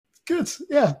Good.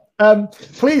 Yeah.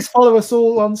 Please follow us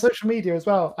all on social media as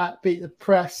well at Beat the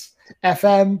Press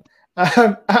FM,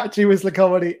 at G Whistler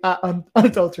Comedy, at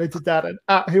Unadulterated Dad, and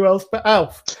at Who Else But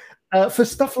Alf. For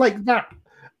stuff like that.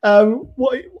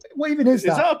 What even is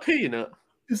that? Is that a peanut?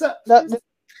 Is that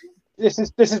this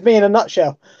is me in a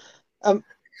nutshell.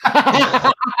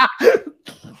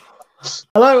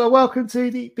 Hello and welcome to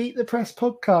the Beat the Press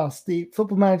podcast, the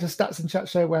Football Manager Stats and Chat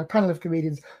show where a panel of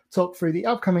comedians talk through the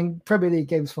upcoming Premier League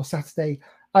games for Saturday,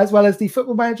 as well as the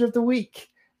Football Manager of the Week.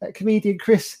 Comedian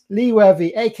Chris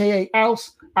Leeworthy, aka Alf.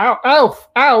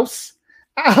 It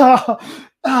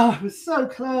was so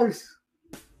close.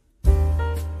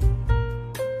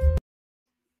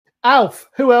 Alf,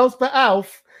 who else but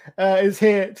Alf, is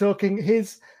here talking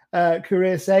his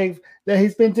career save that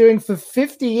he's been doing for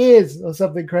 50 years or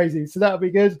something crazy. So that'll be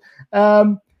good.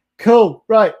 Cool.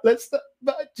 Right. Do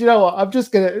you know what? I'm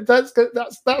just gonna.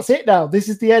 That's it now. This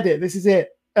is the edit. This is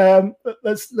it.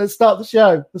 Let's start the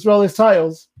show. Let's roll those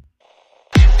titles.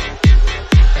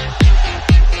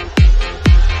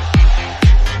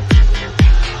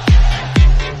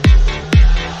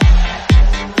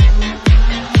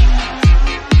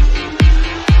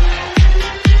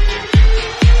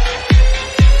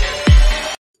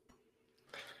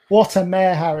 What a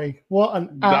mare, Harry. What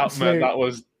an absolute... That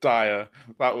was dire.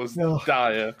 That was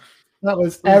dire. That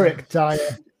was Eric Dyer.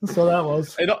 That's what that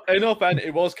was. In up end,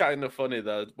 it was kind of funny,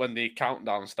 though, when the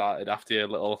countdown started after your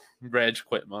little rage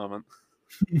quit moment.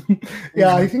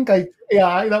 I think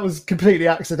that was completely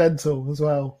accidental as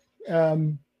well.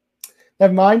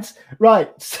 Never mind.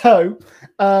 Right, so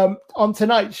on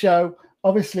tonight's show,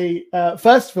 obviously,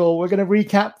 first of all, we're going to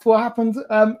recap what happened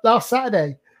last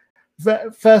Saturday.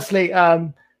 Firstly,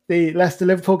 the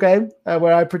Leicester-Liverpool game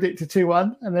where I predicted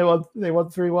 2-1 and they won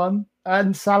 3-1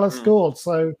 and Salah scored.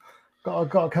 So got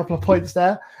a couple of points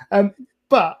there.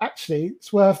 But actually,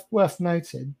 it's worth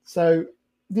noting. So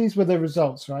these were the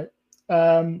results, right?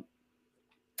 So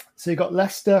you got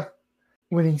Leicester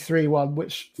winning 3-1,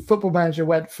 which Football Manager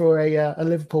went for a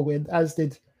Liverpool win, as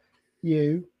did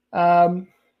you. But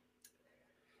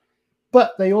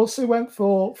they also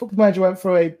Football Manager went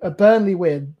for a Burnley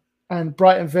win and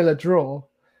Brighton Villa draw.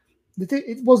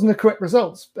 It wasn't the correct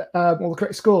results, or the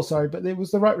correct score, sorry, but it was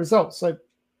the right result. So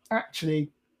actually,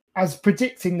 as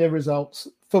predicting the results,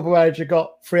 Football Manager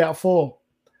got 3 out of 4.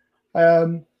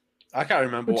 I can't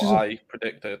remember what I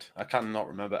predicted. I cannot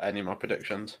remember any of my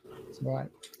predictions. Right.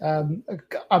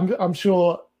 I'm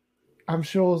sure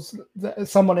that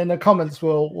someone in the comments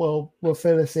will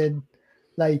fill us in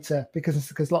later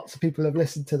because lots of people have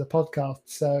listened to the podcast.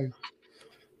 So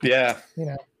yeah,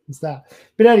 it's that.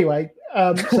 But anyway,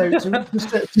 so just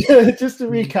to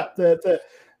recap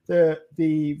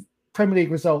the Premier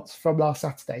League results from last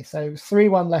Saturday. So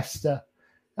 3-1 Leicester.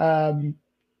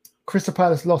 Crystal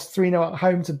Palace lost 3-0 at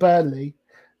home to Burnley,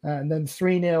 and then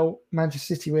 3-0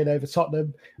 Manchester City win over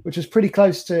Tottenham, which was pretty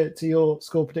close to your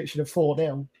score prediction of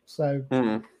 4-0. So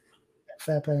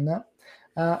fair play on that.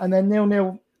 And then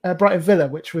 0-0 Brighton Villa,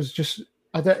 which was just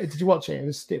did you watch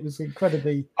it? It was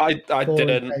incredibly. I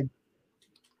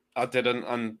didn't,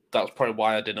 and that's probably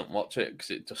why I didn't watch it, because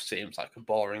it just seems like a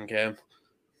boring game.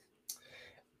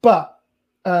 But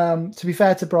to be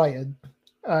fair to Brighton,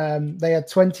 they had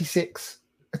 26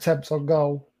 attempts on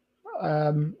goal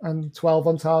and 12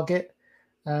 on target.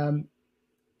 Emiliano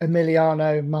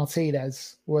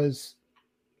Martinez was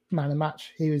man of the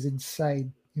match. He was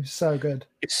insane. He was so good.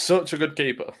 It's such a good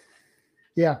keeper.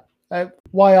 Yeah.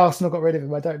 Why Arsenal got rid of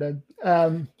him, I don't know.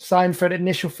 Signed for an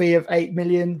initial fee of 8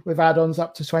 million with add-ons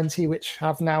up to 20, which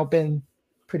have now been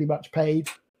pretty much paid.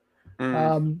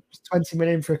 20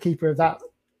 million for a keeper of that.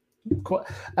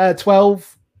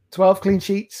 12 clean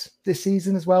sheets this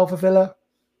season as well for Villa.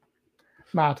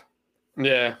 Mad.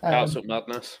 Yeah, absolute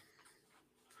madness.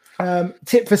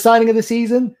 Tip for signing of the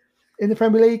season in the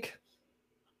Premier League?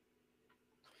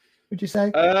 Would you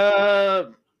say?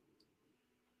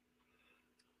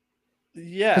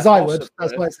 Yeah, because I would.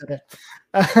 That's why I said it.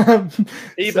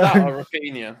 Either that or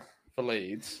Rafinha for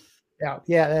Leeds. Yeah.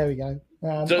 There we go.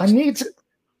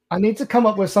 I need to come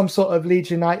up with some sort of Leeds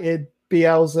United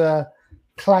Bielsa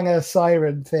clanger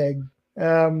siren thing.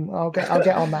 I'll get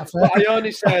on that. Well, I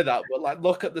only say that, but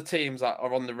look at the teams that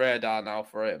are on the radar now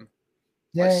for him.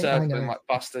 Yeah, circling like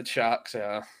bastard sharks.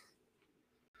 Yeah.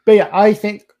 But yeah, I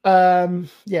think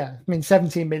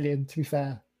 17 million, to be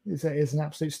fair, is an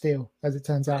absolute steal, as it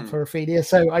turns out, for Rafinha.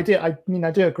 So I do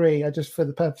agree. I just, for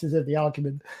the purposes of the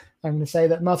argument, I'm going to say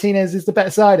that Martinez is the better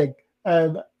signing,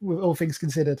 with all things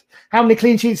considered. How many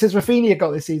clean sheets has Rafinha got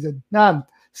this season? None.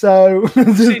 So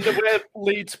see the way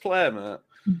Leeds play, mate.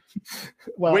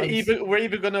 Well, we're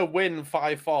either gonna win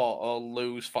 5-4 or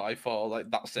lose 5-4. Like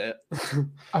that's it.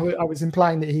 I was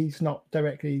implying that he's not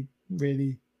directly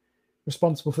really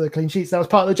responsible for the clean sheets. That was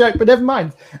part of the joke, but never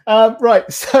mind.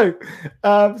 Right, so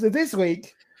this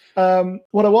week,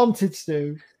 what I wanted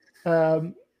to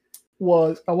do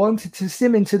was I wanted to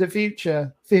sim into the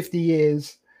future 50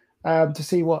 years to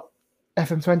see what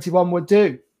FM21 would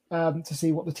do, to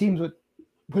see what the teams would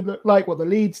look like, what the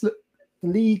leagues look like.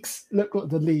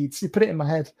 The leads. You put it in my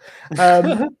head.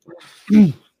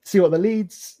 See what the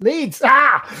leads.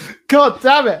 God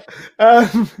damn it!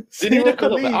 You need a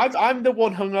couple. I'm the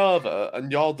one hungover,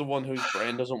 and you're the one whose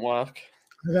brain doesn't work.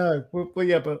 I know. Well,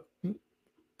 yeah, but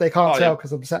they can't tell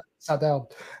because I'm sat down.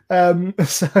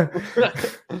 So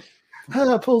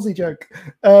palsy joke.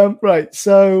 Right.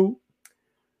 So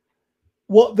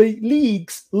what the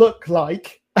leagues look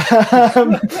like.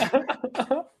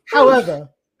 However,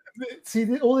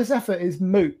 see, all this effort is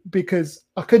moot because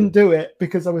I couldn't do it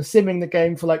because I was simming the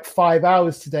game for like 5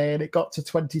 hours today and it got to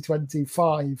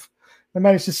 2025. I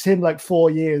managed to sim like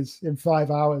 4 years in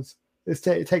 5 hours.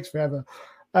 It takes forever.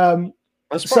 I'm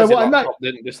surprised so laptop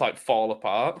didn't just like fall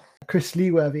apart. Chris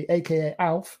Leeworthy, aka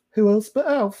Alf. Who else but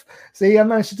Alf? See, I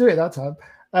managed to do it that time.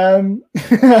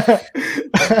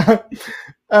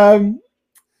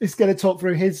 He's going to talk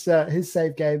through his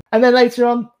save game, and then later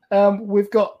on, we've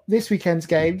got this weekend's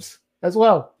games as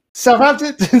well.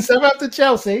 Southampton,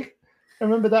 Chelsea. I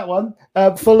remember that one.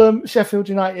 Fulham, Sheffield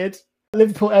United,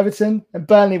 Liverpool, Everton, and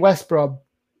Burnley, West Brom.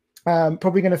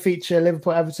 Probably going to feature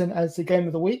Liverpool, Everton as the game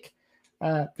of the week,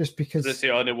 just because it's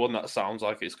the only one that sounds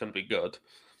like it's going to be good.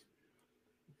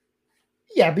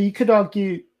 Yeah, but you could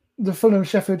argue the Fulham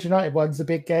Sheffield United one's a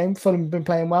big game. Fulham have been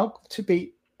playing well to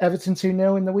beat Everton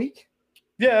 2-0 in the week.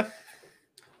 Yeah.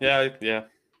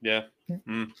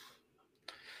 Mm.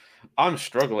 I'm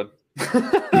struggling.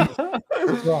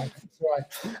 That's right.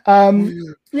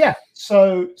 Yeah.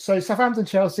 So Southampton,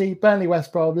 Chelsea, Burnley,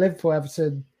 West Brom, Liverpool,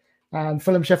 Everton, and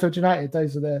Fulham, Sheffield United.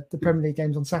 Those are the Premier League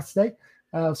games on Saturday.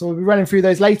 So we'll be running through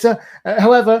those later.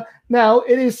 However, now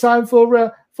it is time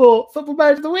for Football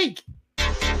Manager of the Week.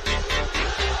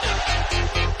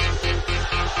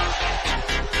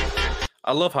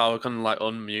 I love how I can like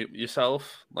unmute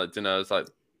yourself, like it's like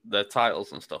the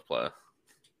titles and stuff player.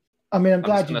 I mean, I'm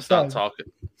glad you start talking.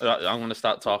 I'm going to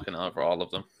start talking over all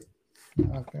of them.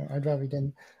 Okay, I'd rather you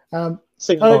didn't.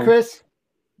 Hello, Chris.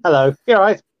 Hello. You all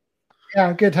right? Yeah,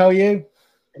 I'm good. How are you?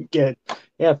 Good.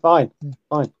 Yeah, fine.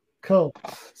 Cool.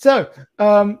 So,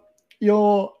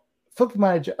 your Football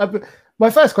Manager.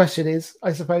 My first question is,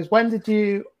 I suppose, when did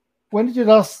you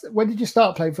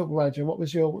start playing Football Manager? What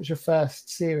was your first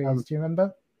series? Do you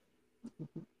remember?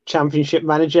 Championship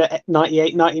Manager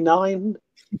 98-99.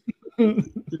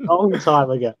 Long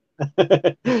time ago.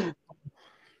 That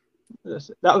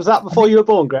was before you were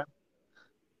born, Graham?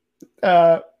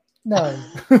 No.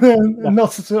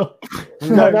 Not at all.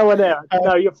 No one there.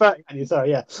 No, you're 30. Sorry,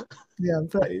 yeah. Yeah, I'm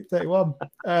 30, 31.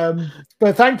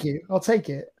 But thank you. I'll take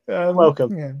it.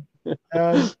 Welcome. Yeah.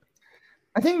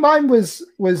 I think mine was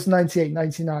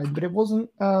 98-99, but it wasn't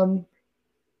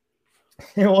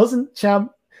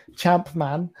Champ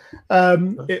Man.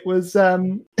 It was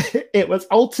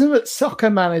Ultimate Soccer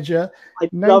Manager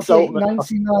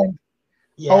 98-99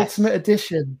 Ultimate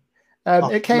Edition.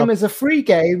 It came as a free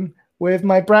game with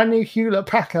my brand new Hewlett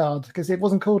Packard because it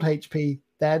wasn't called HP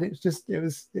then. It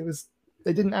was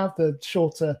they didn't have the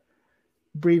shorter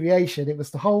abbreviation. It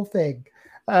was the whole thing.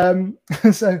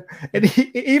 So it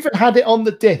even had it on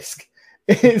the disc.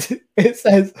 It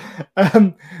says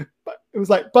it was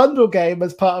like bundle game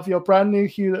as part of your brand new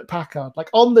Hewlett Packard, like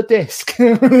on the disc.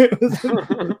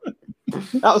 That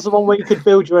was the one where you could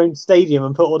build your own stadium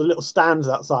and put all the little stands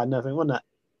outside and everything, wasn't it?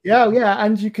 Yeah,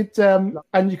 and you could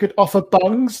offer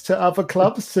bungs to other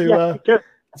clubs to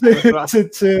throw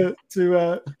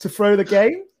the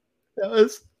game. That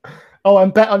was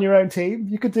and bet on your own team.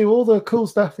 You could do all the cool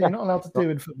stuff that you're not allowed to do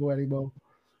in football anymore.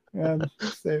 So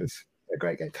it was a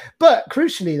great game. But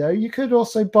crucially, though, you could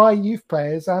also buy youth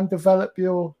players and develop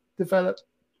a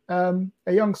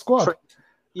young squad.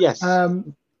 Yes.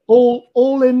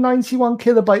 All in 91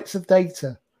 kilobytes of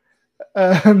data.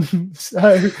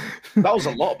 So that was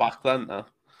a lot back then, though.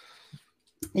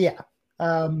 Yeah.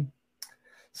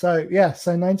 So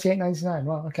 98-99.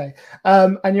 Well, okay.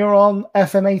 And you're on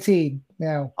FM18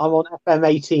 now. I'm on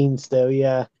FM18 still.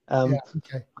 Yeah.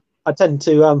 Okay. I tend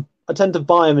to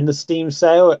buy them in the Steam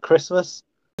sale at Christmas.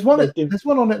 There's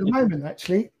one on at the moment,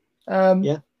 actually.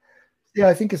 Yeah,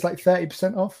 I think it's like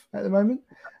 30% off at the moment.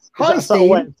 Hi,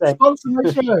 Steam. Sponsor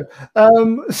my show.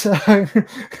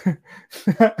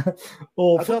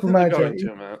 Or Football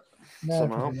Manager.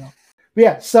 Somehow.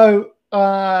 Yeah. So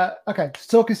okay,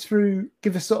 so talk us through.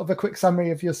 Give us sort of a quick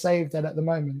summary of your save then at the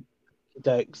moment.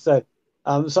 So,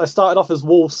 so I started off as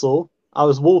Walsall. I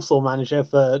was Walsall manager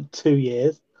for 2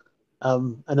 years,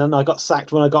 and then I got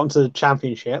sacked when I got into the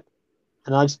Championship,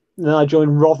 and then I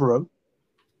joined Rotherham.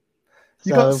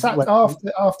 You got sacked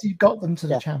after you got them to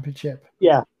the Championship.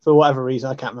 Yeah, for whatever reason,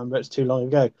 I can't remember. It's too long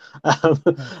ago.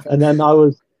 And then I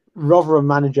was Rotherham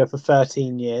manager for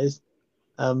 13 years,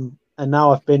 and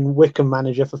now I've been Wycombe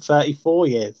manager for 34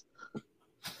 years.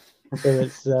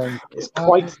 So it's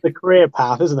quite the career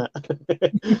path, isn't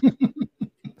it?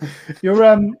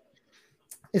 You're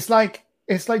it's like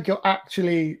you're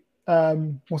actually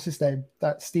what's his name?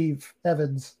 That Steve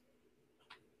Evans.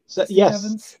 So, Steve yes.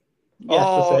 Evans? Yes,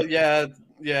 oh yeah.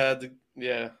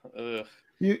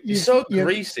 You're so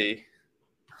greasy.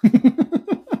 He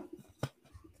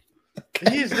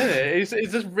is, isn't it? He's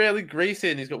just really greasy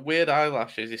and he's got weird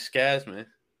eyelashes. He scares me.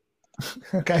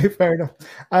 Okay, fair enough.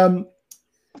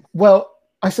 Well,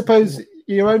 I suppose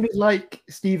you're only like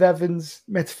Steve Evans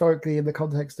metaphorically in the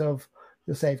context of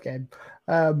your save game,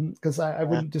 because I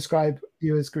wouldn't describe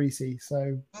you as greasy.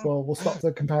 So we'll stop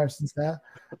the comparisons there.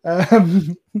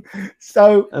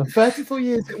 So 34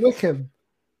 years at Wycombe.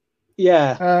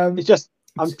 Yeah, I'm just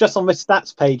on my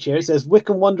stats page here. It says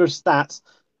Wycombe Wanderers stats: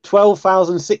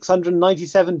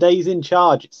 12,697 days in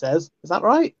charge. It says, is that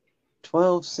right?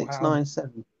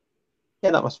 12,697. Wow.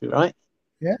 Yeah, that must be right.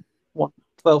 Yeah.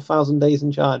 12,000 days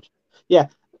in charge. Yeah.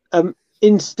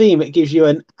 In Steam, it gives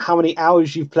you how many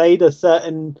hours you've played a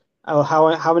certain, or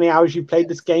how many hours you played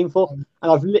this game for, and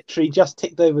I've literally just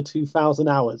ticked over 2,000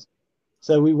 hours.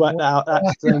 So we worked out.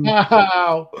 That's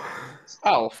wow.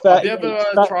 Alf, have you ever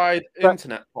tried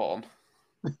internet porn?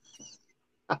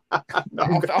 I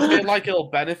feel like it'll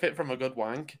benefit from a good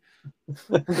wank.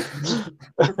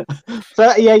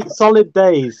 38 solid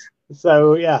days.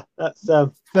 So yeah, that's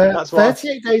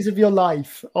 38 days of your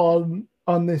life on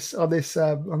this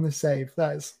save.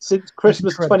 That is since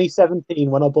Christmas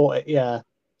 2017 when I bought it. Yeah.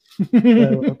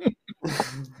 So,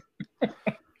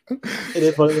 it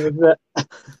is what it is, isn't it?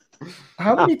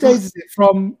 How many days is it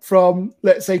from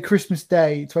let's say Christmas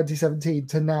Day 2017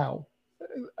 to now?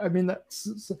 I mean,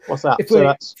 that's what's that?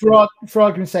 For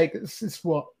argument's sake, it's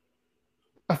what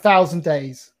 1,000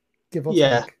 days, give or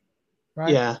take,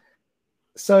 right? Yeah.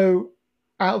 So,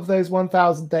 out of those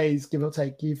 1,000 days, give or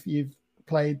take, you've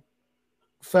played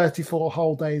 34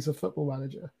 whole days of Football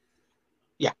Manager.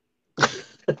 Yeah.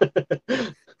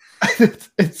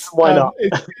 it's why not?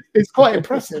 It's quite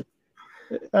impressive.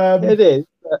 It is,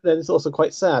 but then it's also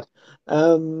quite sad.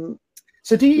 So,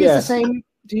 do you use the same?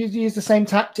 Do you use the same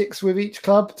tactics with each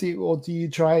club, or do you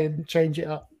try and change it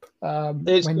up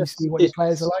when you see what your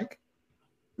players are like?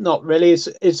 Not really. It's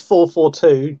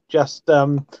 4-4-2. Just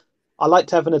I like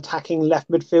to have an attacking left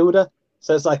midfielder,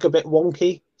 so it's like a bit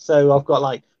wonky. So I've got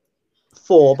like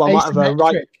 4, but I might have a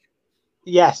right.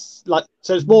 Yes,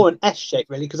 so it's more an S shape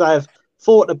really, because I have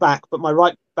 4 at the back, but my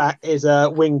right back is a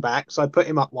wing back, so I put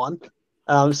him up 1.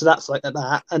 So that's like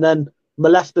that, and then my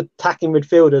left attacking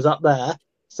midfielder's up there,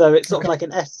 so it's sort of like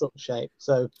an S sort of shape.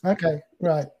 So okay,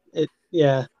 right.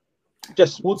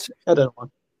 Just I don't know.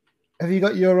 Have you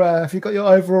got your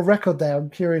overall record there? I'm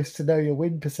curious to know your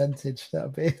win percentage.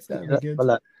 That'd be good.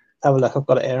 Have a look. I've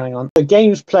got it here. Hang on. The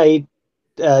games played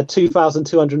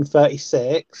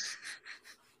 2,236.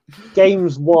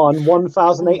 Games won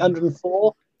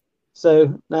 1,804.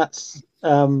 So that's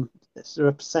is there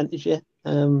a percentage here?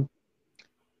 Win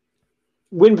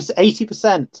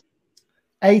 80%.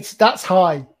 8. That's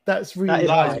high. That's really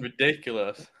high. That is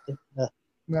ridiculous.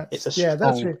 That's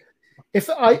really.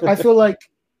 If I feel like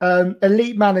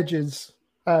elite managers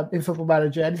in Football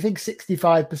Manager, anything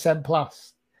 65%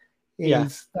 plus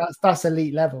that's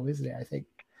elite level, isn't it? I think,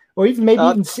 or even maybe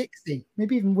even 60,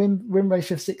 maybe even win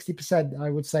ratio of 60%. I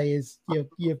would say is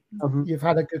you've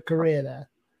had a good career there.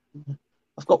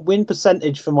 I've got win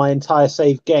percentage for my entire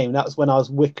save game. That was when I was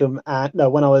Wycombe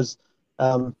when I was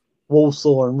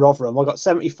Walsall and Rotherham. I got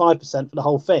 75% for the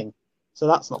whole thing. So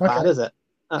that's not bad, is it?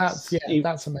 That's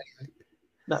amazing.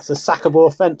 That's a sackable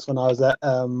offence when I was at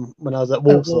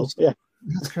Walsall. Yeah,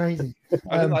 that's crazy.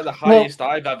 I think like the highest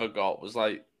I've ever got was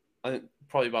like I think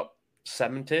probably about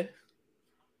 70,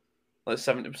 like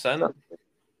 70%.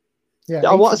 Yeah,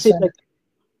 I want to see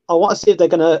if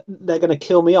they're gonna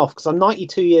kill me off because I'm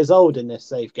 92 years old in this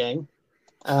save game.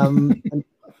 And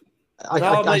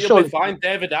you'll be fine.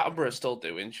 David Attenborough's still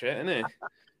doing shit, isn't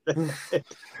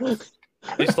he?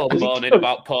 He's still moaning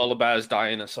about polar bears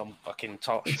dying or some fucking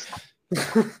tosh.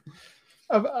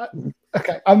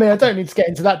 Okay, I mean, I don't need to get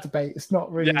into that debate. It's not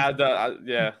really.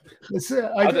 Yeah. It was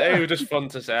just fun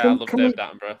to say. I love David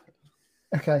Attenborough.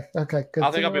 Okay, good.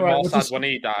 I think I'd be more sad when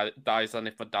he dies than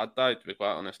if my dad died, to be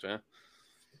quite honest with you.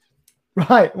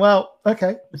 Right. Well,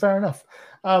 okay, fair enough.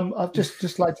 I'd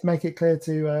just like to make it clear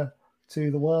to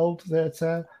the world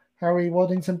that Harry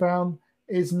Waddington Brown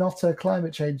is not a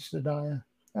climate change denier.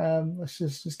 Let's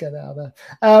just get it out there.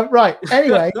 Right.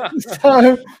 Anyway,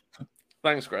 so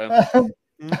thanks,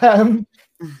 Graham.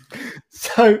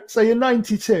 So you're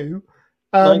 92.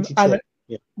 92. And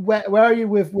where are you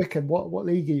with Wycombe? What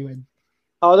league are you in?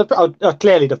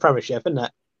 Clearly the Premiership, isn't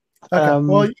it? Okay.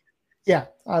 Well, yeah.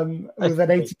 With an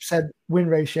 80% win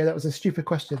ratio, that was a stupid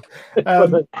question.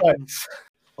 Right.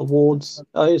 Awards.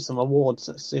 Oh, here's some awards.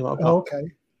 Let's see what I've got. Oh,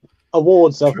 okay.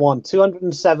 Awards I've won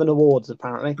 207 awards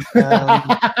apparently.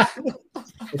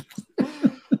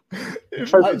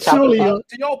 Surely do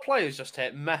your players just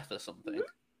take meth or something?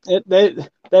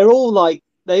 They're all over.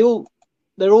 Well,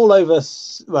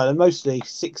 they're mostly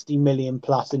 60 million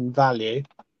plus in value,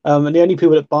 and the only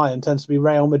people that buy them tends to be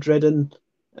Real Madrid and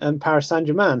Paris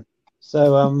Saint-Germain.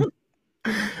 So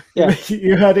yeah,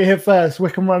 you heard it here first.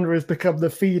 Wycombe Wanderers become the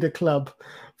feeder club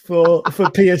for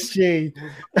PSG.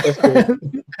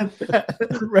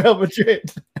 Real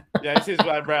Madrid. Yeah, this is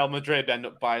where Real Madrid end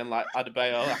up buying like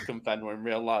Adebayo, Akinfenwa in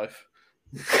real life.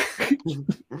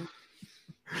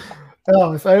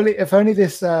 Oh, if only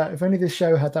this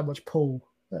show had that much pull,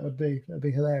 that'd be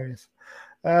hilarious.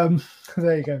 There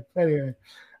you go. Anyway,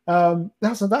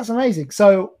 that's amazing.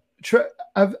 So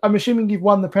I'm assuming you've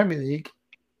won the Premier League.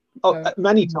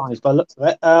 Many times by the looks of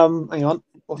it. Hang on.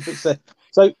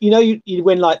 So you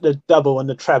win like the double and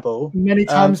the treble. Many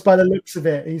times by the looks of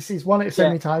it. He's won it so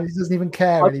many times he doesn't even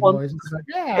care anymore. He's just like,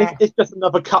 it's just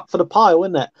another cup for the pile,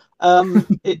 isn't it? I've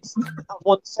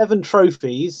won 7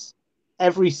 trophies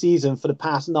every season for the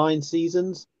past 9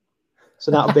 seasons.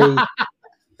 So that'll be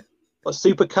a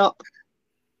Super Cup,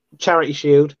 Charity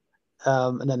Shield,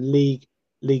 and then League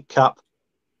Cup,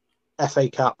 FA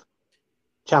Cup,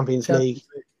 Champions League,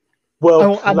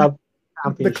 World Club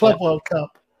Championship. The Club World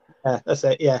Cup. Yeah, that's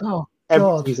it. Yeah, oh, every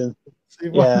God. season.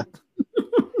 Yeah,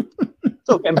 it's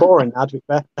all getting boring now. To be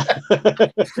fair.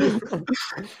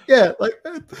 Yeah, like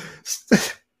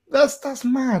that's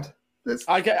mad.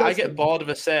 I get bored of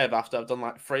a save after I've done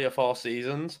like 3 or 4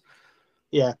 seasons.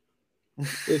 Yeah,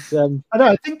 it's I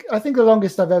know. I think the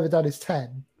longest I've ever done is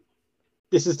 10.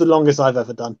 This is the longest I've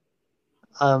ever done.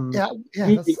 Yeah.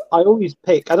 I always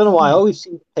pick. I don't know why. I always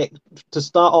seem to pick to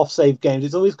start off save games.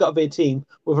 It's always got to be a team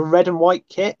with a red and white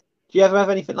kit. Do you ever have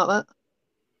anything like that?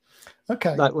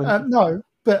 Okay. Like no,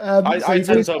 but I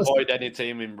tend to avoid any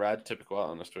team in red. To be quite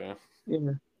honest with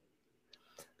you.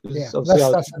 Yeah,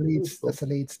 that's a Leeds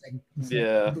thing.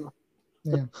 Yeah.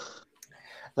 Yeah.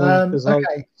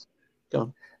 Okay. Go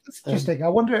on. That's interesting. I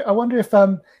wonder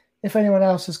if anyone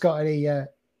else has got any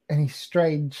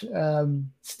strange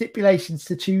stipulations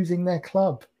to choosing their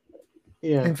club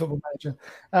in Football Manager.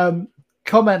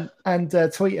 Comment and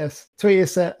tweet us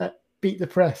at Beat the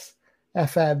Press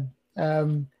FM.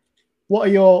 What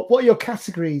are your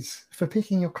categories for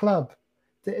picking your club?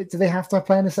 Do they have to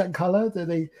play in a certain colour?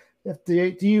 Do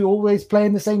you always play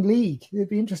in the same league? It'd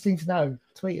be interesting to know.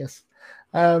 Tweet us.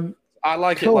 I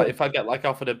like it like if I get like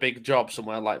offered a big job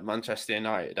somewhere like Manchester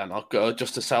United and I'll go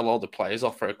just to sell all the players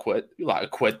off for a quid,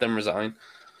 then resign.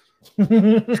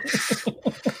 I'm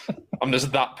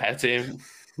just that petty.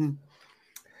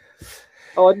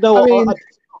 Oh no!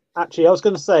 Actually, I was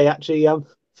going to say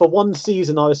for one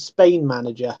season I was Spain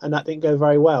manager and that didn't go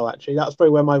very well. Actually, that's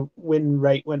probably where my win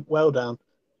rate went well down.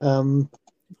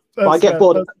 But I get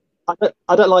bored.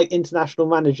 I don't like international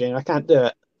managing. I can't do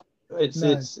it.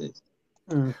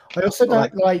 I also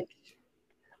don't like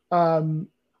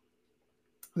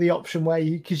the option where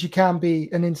because you can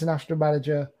be an international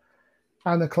manager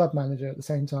and a club manager at the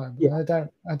same time. Yeah. I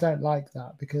don't like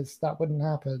that because that wouldn't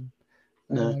happen.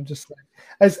 No. Just like,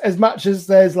 as much as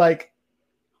there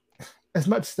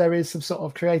is some sort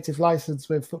of creative license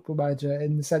with Football Manager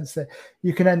in the sense that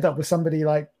you can end up with somebody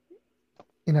like,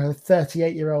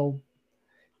 38-year-old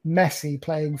Messi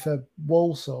playing for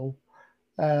Walsall.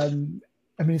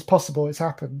 I mean, it's possible. It's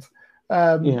happened.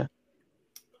 There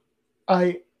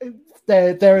are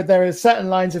certain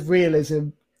lines of realism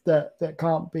that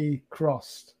can't be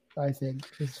crossed, I think,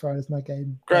 as far as my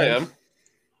game. Graham?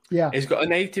 Yeah. He's got an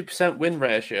 80% win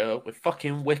ratio with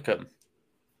fucking Wycombe.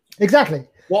 Exactly.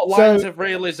 What lines of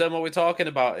realism are we talking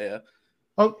about here?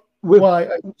 Oh, well,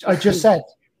 I just said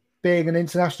being an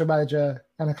international manager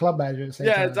and a club manager at the same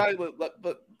time. Exactly. But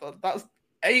that's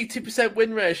 80%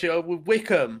 win ratio with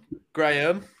Wycombe,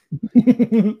 Graham.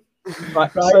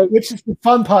 Right. So, which is the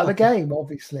fun part of the game,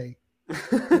 obviously.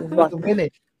 The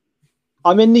winning.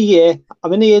 I'm in the year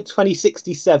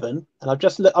 2067, and I've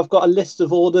got a list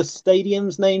of all the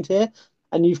stadiums named here,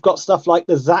 and you've got stuff like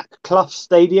the Zach Clough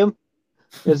Stadium.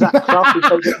 There's Zach Clough,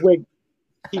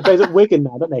 he plays at Wigan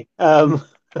now, doesn't he? So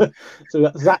we've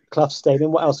got Zach Clough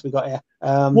Stadium. What else we got here?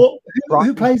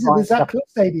 Who plays at the Zach Clough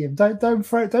Stadium? Don't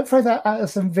throw that at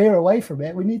us and veer away from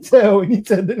it. We need to know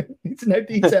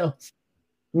details.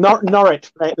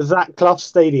 Norwich play at the Zach Clough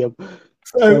Stadium.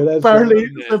 So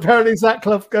apparently Zach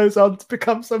Clough goes on to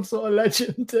become some sort of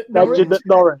legend at Norwich. Legend at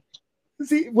Norwich.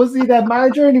 Was he their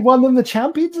manager and he won them the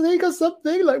Champions League or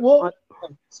something? Like what?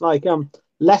 It's like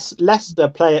Leicester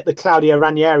play at the Claudio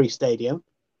Ranieri Stadium.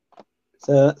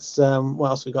 So that's what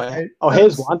else we got here? Oh,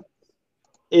 here's one.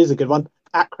 Here's a good one.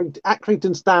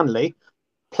 Accrington Stanley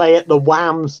play at the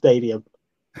Wham Stadium.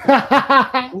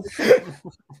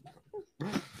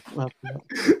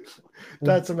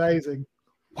 That's amazing.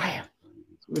 Wow.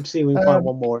 We'll see if we can find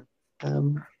one more.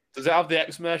 Does it have the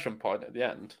exclamation point at the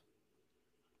end?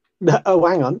 No, oh,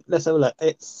 hang on. Let's have a look.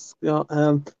 It's got,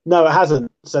 no, it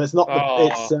hasn't. So it's not.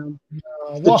 It's the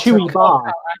Chewy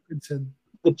Bar.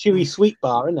 The Chewy Sweet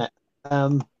Bar, isn't it?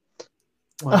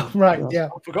 Right. Yeah.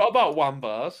 I forgot about Wham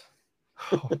bars.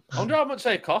 I wonder how much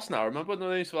they cost now. I remember when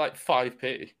they used to like 5p.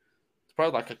 It's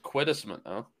probably like £1 or something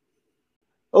now.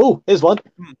 Oh, here's one.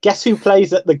 Guess who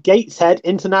plays at the Gateshead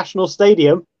International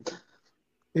Stadium?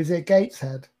 Is it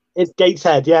Gateshead? It's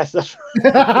Gateshead, yes.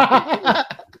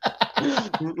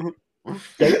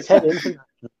 Gateshead International.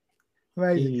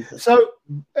 Amazing. So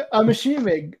I'm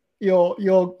assuming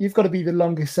you've got to be the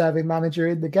longest serving manager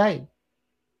in the game.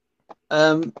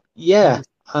 Yeah.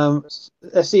 Let's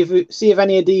see if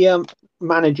any of the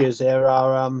managers here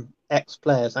are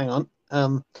ex-players. Hang on.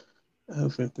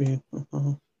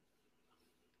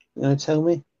 You gonna tell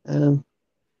me? Is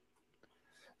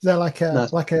there like a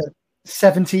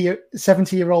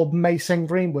 70-year-old Mason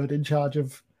Greenwood in charge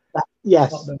of?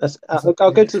 Yes. I'll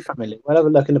go to the Premier League. We'll have a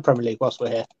look in the Premier League whilst we're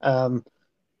here.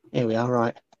 Here we are.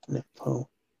 Right. Liverpool.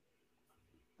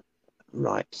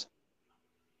 Right.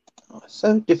 Oh, it's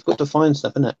so difficult to find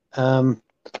stuff, isn't it?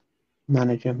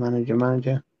 Manager.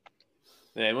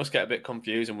 Yeah, it must get a bit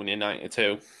confusing when you're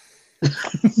 92.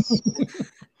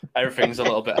 Everything's a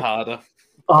little bit harder.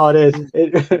 Oh, it is.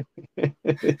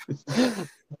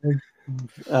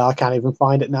 I can't even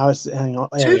find it now. Hang on.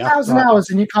 2,000 hours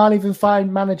and you can't even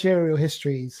find managerial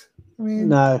histories. I mean,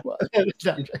 no.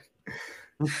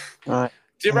 Right.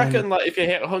 Do you reckon, like, if you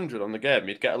hit 100 on the game,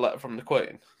 you'd get a letter from the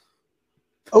Queen?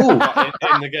 Oh, in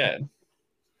the game.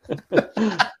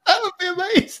 That would be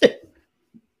amazing.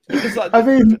 Because, like,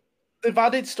 they've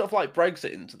added stuff like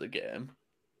Brexit into the game,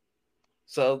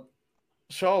 so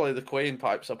surely the Queen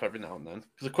pipes up every now and then.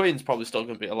 Because the Queen's probably still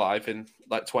going to be alive in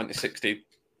like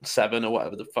 2067 or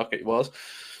whatever the fuck it was.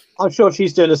 I'm sure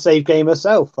she's doing a save game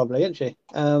herself, probably, isn't she?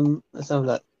 Let's have a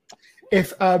look.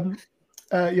 If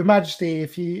Your Majesty,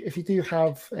 if you do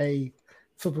have a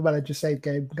Football Manager save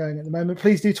game going at the moment,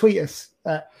 please do tweet us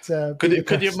at.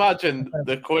 Could you imagine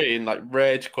the Queen like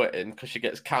rage quitting because she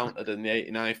gets countered in the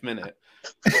 89th minute?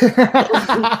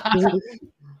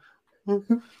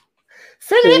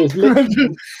 Philip,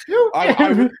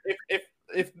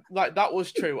 if like that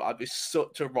was true, I'd be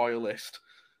such a royalist.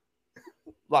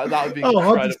 Like that would be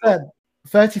 100%.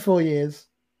 34 years.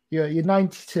 You're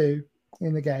 92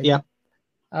 in the game. Yeah.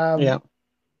 Yeah.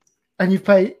 And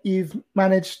you've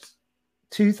managed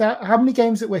 2,000. How many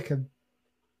games at Wickham?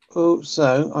 Oh,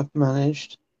 so I've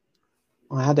managed.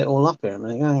 I had it all up here.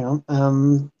 Hang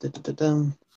on.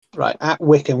 Right, at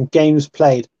Wickham, games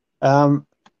played.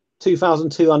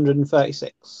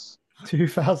 2,236.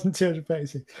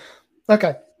 2,236.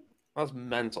 Okay. That's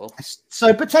mental.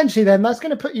 So potentially, then that's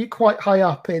going to put you quite high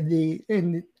up in the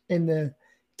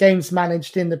games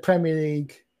managed in the Premier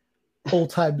League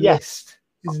all-time list,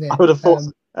 isn't it? I would have thought.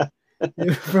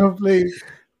 You're probably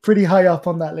pretty high up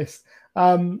on that list.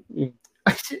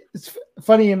 It's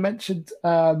funny you mentioned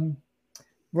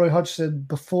Roy Hodgson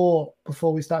before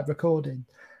we started recording.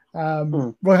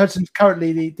 Roy Hodgson's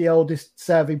currently the oldest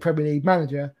serving Premier League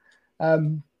manager.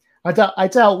 I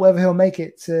doubt whether he'll make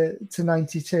it to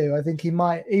 92. I think he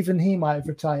might have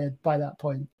retired by that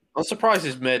point. I'm surprised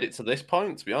he's made it to this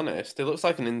point, to be honest. He looks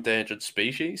like an endangered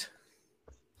species.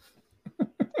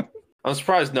 I'm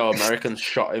surprised no Americans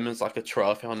shot him as like a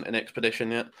trophy hunting expedition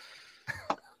yet.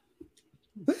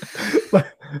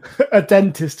 A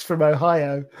dentist from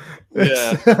Ohio.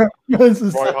 Yeah. Roy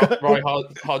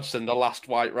Hodgson, the last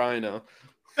white rhino.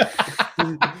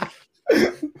 I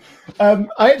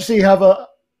actually have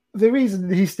the reason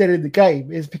that he's still in the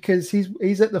game is because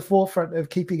he's at the forefront of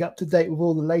keeping up to date with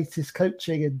all the latest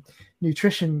coaching and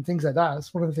nutrition and things like that.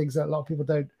 It's one of the things that a lot of people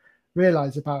don't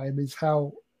realise about him is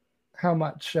how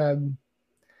much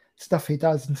stuff he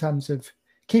does in terms of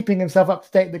keeping himself up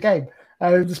to date in the game.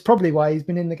 That's probably why he's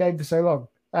been in the game for so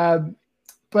long.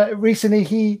 But recently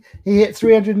he hit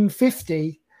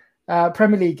 350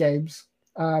 Premier League games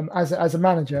as a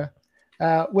manager,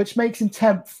 which makes him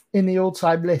 10th in the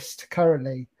all-time list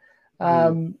currently.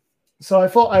 So I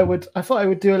thought I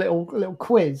would do a little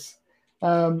quiz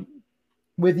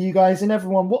with you guys and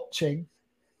everyone watching.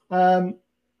 Can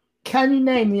you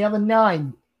name the other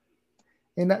 9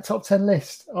 in that top 10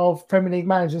 list of Premier League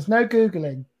managers? No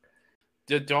Googling.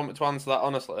 Do you want me to answer that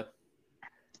honestly?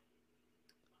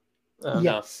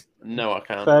 Yes. No, I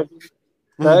can't.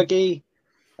 Fergie,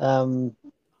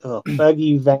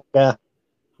 Fergie, Wenger,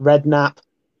 Redknapp,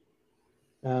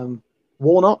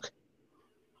 Warnock.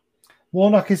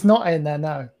 Warnock is not in there,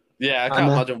 no. Yeah, I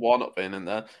can't imagine Warnock being in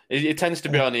there. It tends to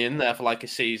be only in there for like a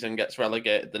season, gets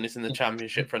relegated, then it's in the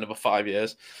Championship for another 5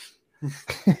 years.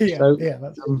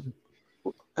 That's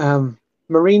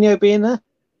Mourinho being there?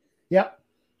 Yep.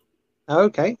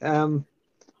 Okay.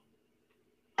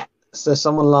 So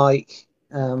someone like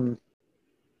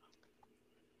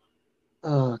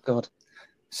oh god.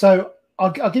 So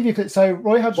I'll give you a clip. So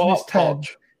Roy Hodgson is 10.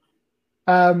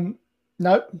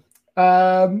 No.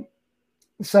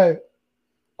 So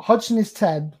Hodgson is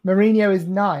 10. Mourinho is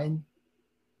 9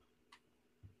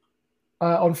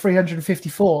 on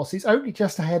 354. So he's only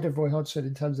just ahead of Roy Hodgson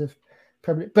in terms of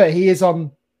Premier League, but he is on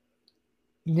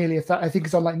nearly I think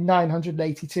he's on like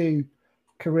 982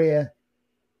 career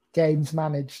games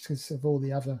managed because of all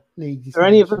the other leagues. Are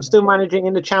any of them still managing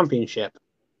in the Championship?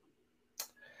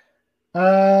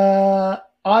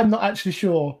 I'm not actually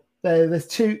sure. There's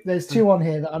two on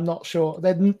here that I'm not sure.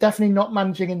 They're definitely not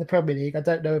managing in the Premier League. I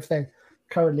don't know if they're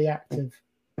currently active.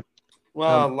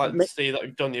 Well, I'd like to see that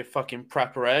you've done your fucking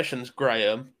preparations,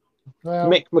 Graham. Well,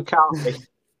 Mick McCarthy.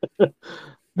 Mick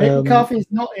McCarthy is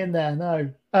not in there, no.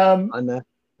 I know.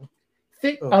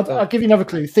 I'll give you another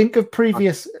clue. Think of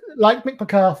previous, like Mick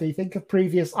McCarthy, think of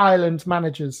previous Ireland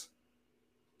managers.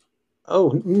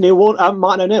 Oh,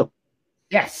 Martin O'Neill.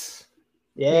 Yes.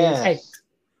 Yeah. 8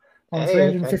 on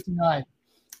 359.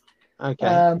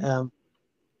 Okay.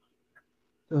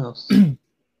 Who else?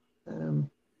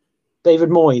 David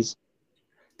Moyes.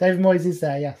 David Moyes is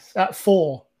there, yes. At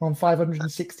 4 on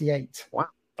 568. Wow.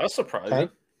 That's surprising.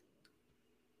 Okay.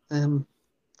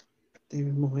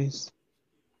 David Moyes.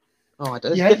 Oh, it's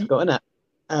difficult, isn't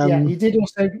it? You did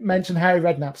also mention Harry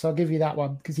Redknapp, so I'll give you that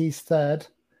one because he's 3rd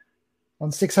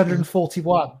on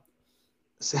 641.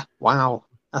 Wow,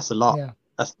 that's a lot. Yeah.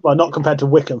 That's not compared to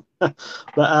Wickham, but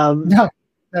no,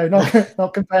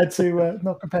 not compared to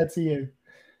you,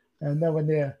 nowhere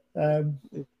near. I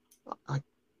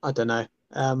don't know.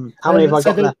 How many have I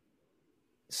got there?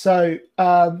 So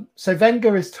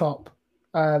Wenger is top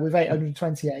with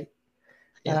 828.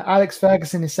 Alex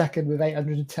Ferguson is 2nd with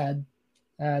 810,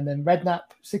 and then Redknapp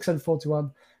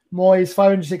 641, Moyes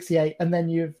 568, and then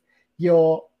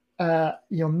you're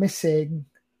missing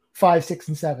 5, 6,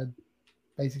 and 7,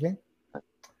 basically.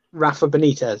 Rafa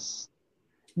Benitez.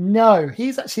 No,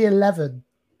 he's actually 11.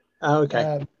 Oh,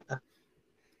 okay.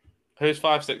 Who's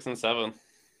 5, 6, and 7?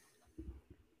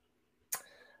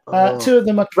 Two of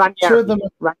them are.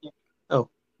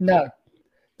 No,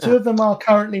 two of them are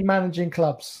currently managing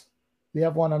clubs. The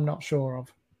other one I'm not sure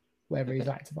of whether he's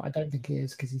active. I don't think he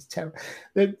is because he's terrible.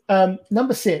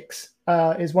 Number 6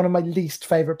 is one of my least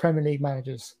favorite Premier League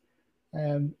managers.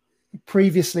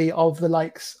 Previously of the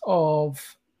likes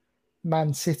of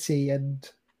Man City and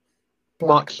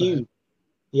Blackburn. Mark Hughes.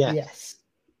 Yes.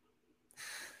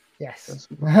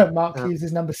 Mark Hughes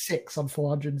is number 6 on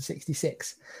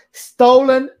 466.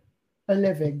 Stolen a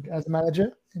living as a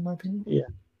manager, in my opinion. Yeah.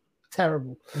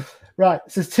 Terrible. Right,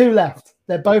 so there's 2 left.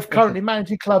 They're both currently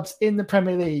managing clubs in the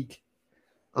Premier League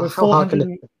with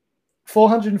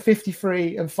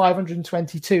 453 and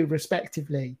 522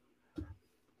 respectively.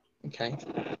 Okay.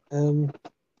 So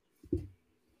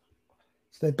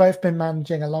they've both been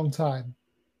managing a long time.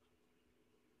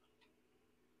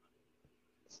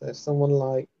 So someone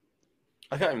like...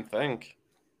 I can't even think.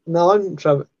 No, I'm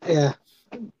trying. Yeah.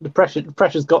 The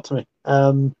pressure's got to me.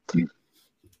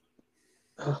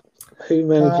 Who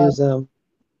manages? One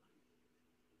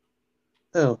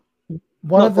of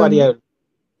them. Guardiola.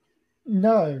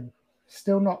 No,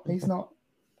 still not. He's not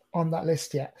on that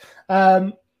list yet.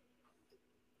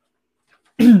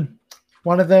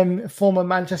 One of them, former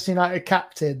Manchester United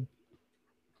captain.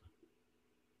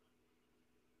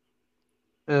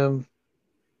 Former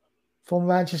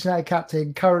Manchester United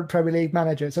captain, current Premier League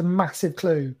manager. It's a massive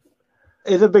clue.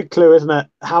 It's a big clue, isn't it?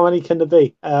 How many can there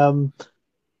be?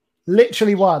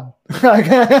 Literally one. It's got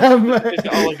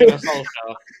Ole Gunnar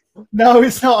Solskjaer. No,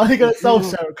 it's not Ole Gunnar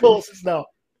Solskjaer. Of course it's not.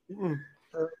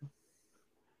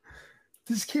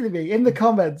 This is killing me. In the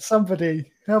comments,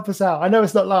 somebody help us out. I know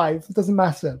it's not live. It doesn't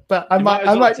matter. But I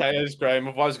might tell you, Graham.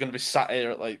 Otherwise, going to be sat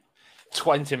here at like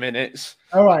 20 minutes.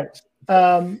 All right.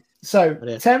 So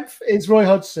 10th is Roy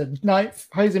Hodgson. 9th,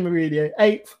 Jose Mourinho.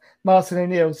 8th, Martin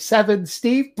O'Neill. 7th,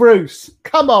 Steve Bruce.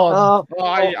 Come on.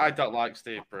 I don't like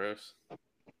Steve Bruce.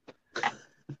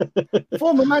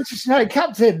 Former Manchester United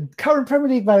captain, current Premier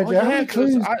League manager. How many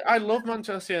clues? I love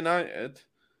Manchester United.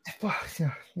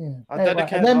 Yeah. I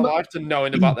dedicate my life to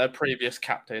knowing about their previous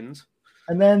captains.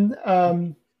 And then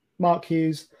Mark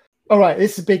Hughes. All right,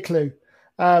 this is a big clue.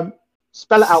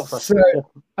 Spell it out for us.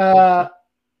 So,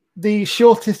 the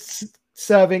shortest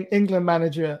serving England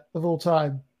manager of all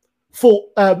time.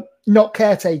 Not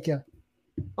caretaker.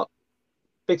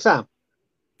 Big Sam.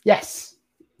 Yes.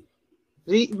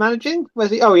 Is he managing?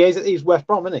 Where's he? Oh, yeah, he's West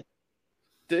Brom, isn't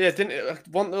he? Yeah,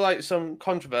 wasn't there like some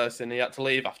controversy and he had to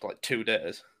leave after like 2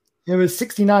 days? It was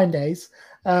 69 days.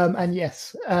 And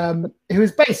yes, it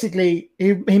was basically,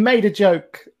 he made a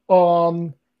joke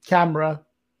on camera,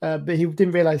 but he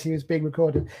didn't realize he was being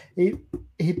recorded. He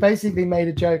basically made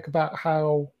a joke about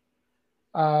how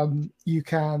you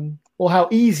can, or how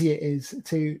easy it is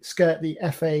to skirt the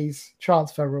FA's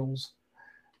transfer rules.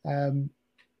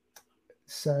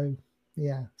 So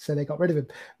they got rid of him,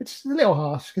 which is a little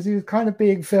harsh because he was kind of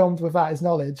being filmed without his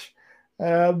knowledge.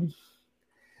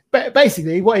 But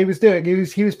basically, what he was doing,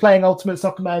 he was playing Ultimate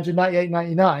Soccer Manager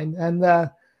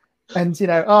 98-99, and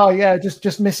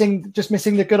just missing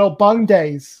the good old bung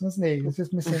days, wasn't he? He was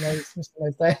just missing those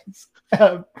days.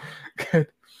 Good,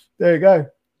 there you go,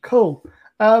 cool.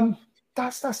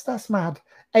 That's mad.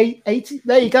 80.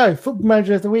 There you go. Football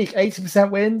Manager of the Week,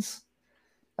 80% wins.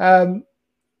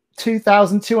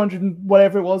 2,200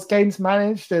 whatever it was games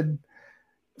managed, and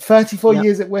 34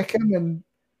 years at Wickham, and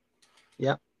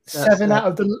seven out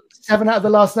of the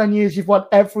last 9 years you've won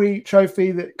every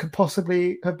trophy that could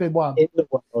possibly have been won in the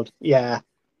world.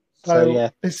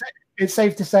 It's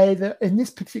safe to say that on this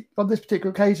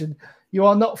particular occasion, you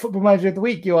are not Football Manager of the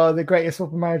Week. You are the greatest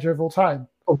football manager of all time.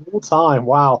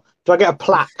 Wow. Do I get a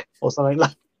plaque or something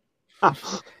like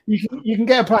that? You can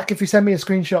get a plaque if you send me a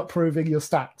screenshot proving your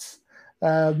stats.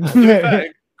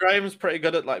 Graham's pretty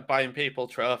good at like buying people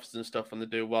trophies and stuff when they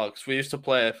do well, because we used to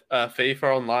play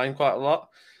FIFA online quite a lot,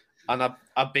 and I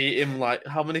beat him like,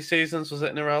 how many seasons was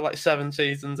it in a row? Like 7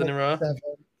 seasons in a row. 7,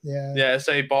 yeah.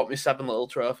 So he bought me 7 little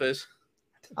trophies.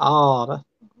 What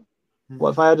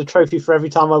if I had a trophy for every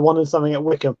time I wanted something at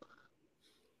Wickham?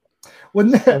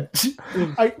 Wouldn't it?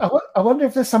 I wonder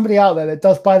if there's somebody out there that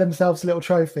does buy themselves little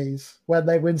trophies when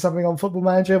they win something on Football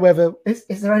Manager. Whether is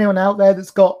there anyone out there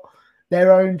that's got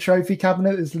their own trophy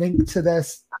cabinet that's linked to their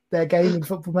game in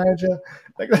Football Manager?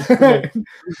 Like,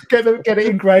 get it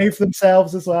engraved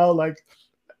themselves as well, like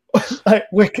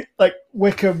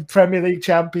Wickham Premier League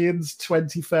champions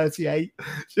 2038.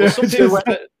 Well,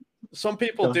 some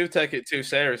people do take it too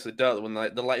seriously, don't they? When they're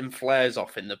letting flares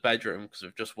off in the bedroom because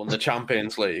they've just won the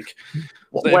Champions League.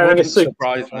 Wearing a suit.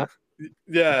 Surprise me.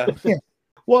 Yeah.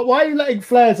 Well, why are you letting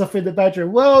flares off in the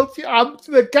bedroom? Well, I'm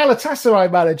the Galatasaray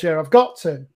manager. I've got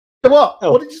to. What?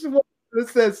 Oh. What did you say? What?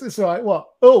 It's all right. What?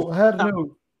 Oh, I heard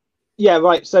no. Yeah,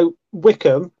 right. So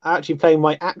Wickham are actually playing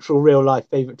my actual real life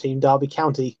favourite team, Derby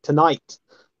County, tonight,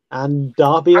 and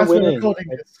Derby are winning.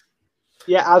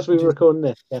 Yeah, as we were recording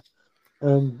this. Yeah.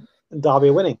 And Derby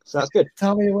are winning, so that's good.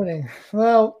 Derby are winning.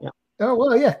 Well, yeah. Oh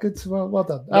well, yeah, good. Well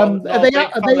done. Are they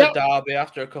Derby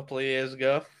after a couple of years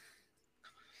ago?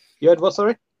 You heard what?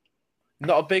 Sorry.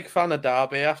 Not a big fan of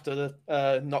Derby after the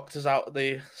knocked us out of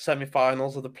the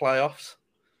semi-finals of the playoffs.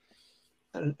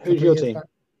 And who's your team?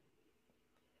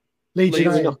 Leeds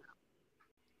United.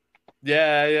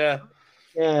 Yeah.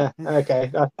 Okay.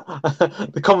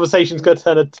 The conversation's going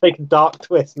to take a dark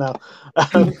twist now.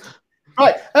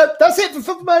 Right, that's it for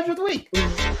Football Manager of the Week. Told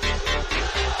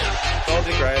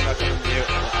you, Graham, I couldn't mute.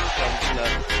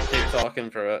 I'm just keep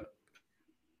talking through it.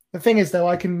 The thing is, though,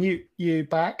 I can mute you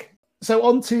back. So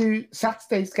on to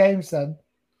Saturday's games then.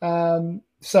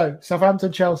 So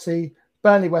Southampton, Chelsea,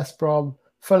 Burnley, West Brom,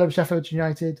 Fulham, Sheffield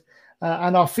United,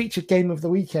 and our featured game of the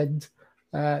weekend,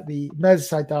 the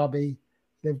Merseyside derby,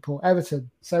 Liverpool, Everton.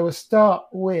 So we'll start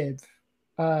with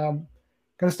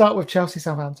Chelsea,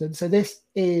 Southampton. So this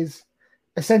is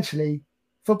essentially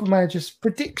Football Manager's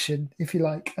prediction, if you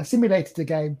like. I simulated the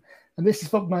game, and this is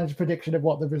Football Manager's prediction of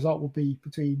what the result will be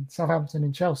between Southampton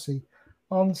and Chelsea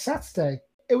on Saturday.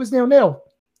 It was 0-0.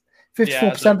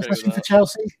 54% possession for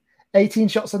Chelsea. 18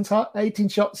 shots,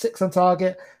 6 on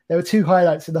target. There were 2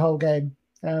 highlights in the whole game.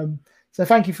 So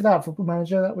thank you for that, Football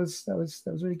Manager. That was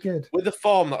really good. With the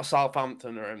form that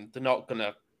Southampton are in, they're not going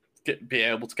to be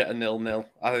able to get a 0-0.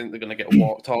 I think they're going to get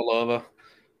walked all over.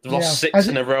 They've lost 6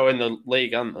 in a row in the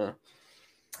league, haven't they?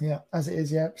 Yeah, as it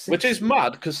is, yeah. 6. Which is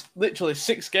mad, because literally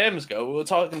 6 games ago, we were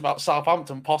talking about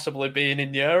Southampton possibly being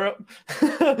in Europe.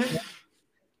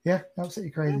 Yeah,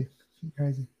 absolutely crazy.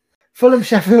 Fulham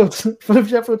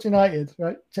Sheffield United,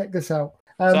 right? Check this out.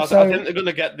 So I think they're going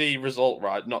to get the result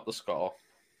right, not the score.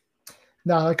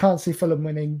 No, I can't see Fulham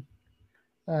winning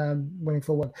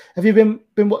 4-1. Have you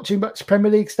been watching much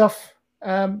Premier League stuff,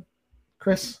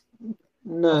 Chris?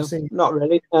 No, not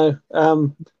really. No,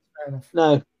 fair enough.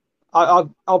 No.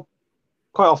 I'll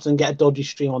quite often get a dodgy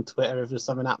stream on Twitter if there's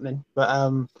something happening,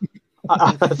 but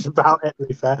that's about it. To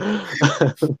be fair.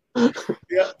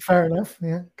 Yeah, fair enough.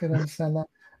 Yeah, can understand that.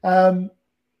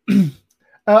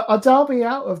 Are Derby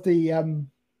out of the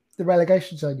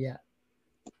relegation zone yet?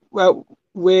 Well,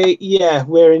 we're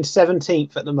in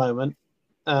 17th at the moment.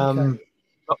 Okay.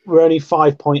 We're only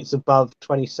 5 points above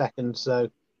 22nd, so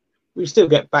we still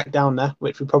get back down there,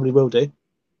 which we probably will do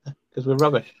because we're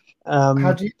rubbish.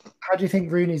 How do you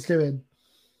think Rooney's doing?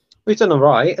 He's done all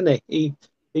right, isn't he?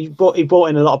 He brought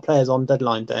in a lot of players on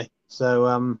deadline day, so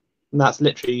and that's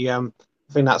literally I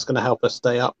think that's going to help us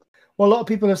stay up. Well, a lot of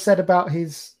people have said about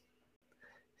his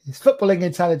footballing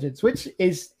intelligence, which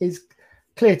is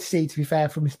clear to see, to be fair,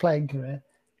 from his playing career.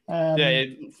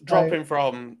 Dropping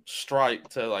from strike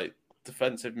to like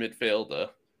defensive midfielder.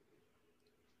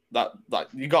 That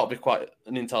you got to be quite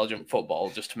an intelligent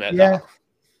footballer just to make that.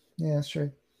 Yeah, that's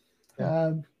true.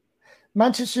 Yeah.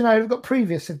 Manchester United have got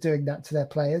previous of doing that to their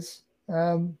players.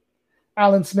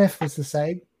 Alan Smith was the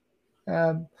same,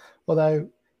 although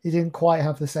he didn't quite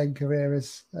have the same career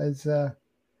as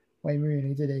Wayne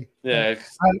Rooney, did he? Yeah,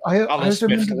 Alan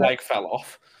Smith's leg fell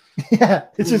off. Yeah,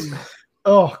 it's just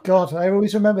oh god, I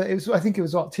always remember I think it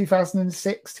was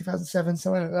 2006, 2007,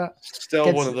 something like that.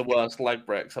 Still one of the worst leg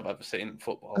breaks I've ever seen in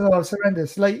football. Oh, it's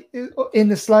horrendous. Like in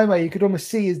the slow-mo, you could almost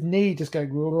see his knee just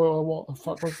going, oh, what the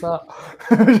fuck was that?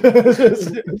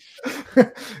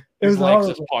 His legs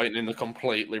just pointing in the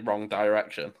completely wrong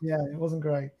direction. Yeah, it wasn't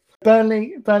great.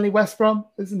 Burnley West Brom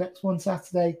is the next one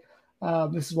Saturday.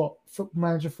 This is what Football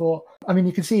Manager for. I mean,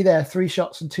 you can see there 3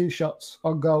 shots and 2 shots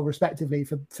on goal, respectively,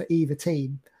 for either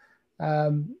team.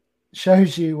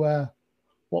 Shows you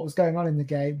what was going on in the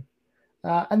game.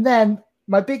 And then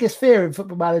my biggest fear in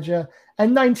Football Manager, a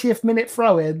 90th minute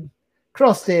throw-in,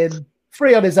 crossed in,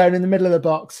 3 on his own in the middle of the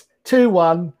box,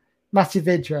 2-1, Matej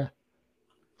Vydra.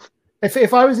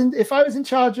 If I was in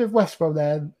charge of West Brom,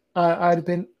 then I'd have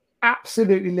been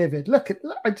absolutely livid.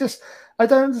 I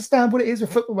don't understand what it is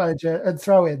with Football Manager and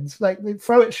throw-ins. Like they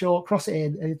throw it short, cross it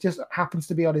in, and it just happens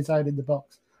to be on his own in the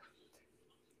box.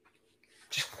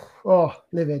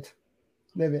 Livid.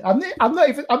 I'm not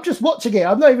even. I'm just watching it.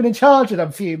 I'm not even in charge, and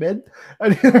I'm fuming.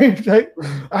 And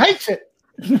I hate it.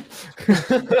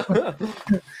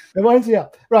 It winds me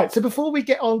up. Right. So before we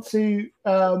get on to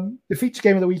the feature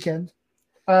game of the weekend,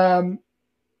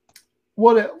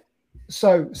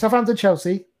 Southampton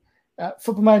Chelsea,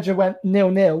 Football Manager went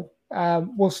 0-0.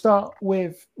 We'll start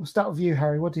with you,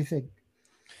 Harry. What do you think?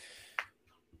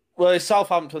 Well, it's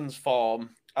Southampton's form.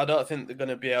 I don't think they're going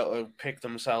to be able to pick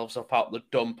themselves up out the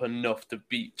dump enough to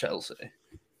beat Chelsea.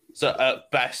 So at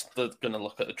best, they're going to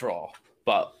look at a draw.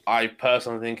 But I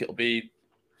personally think it'll be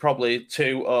probably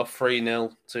 2 or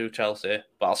 3-0 to Chelsea.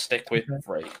 But I'll stick with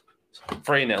 3.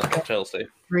 3-0 to Chelsea.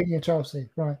 3-0 Chelsea,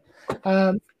 right.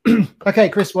 Okay,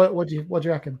 Chris, what do you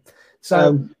reckon?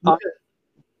 So I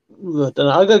don't know.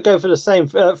 I'm going to go for the same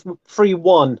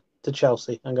 3-1 to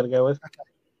Chelsea. I'm going to go with. Okay,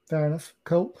 fair enough.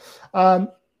 Cool.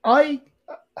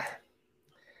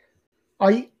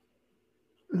 I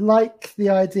like the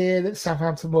idea that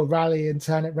Southampton will rally and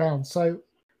turn it round. So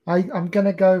I'm going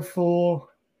to go for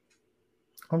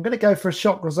a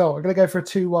shock result. I'm going to go for a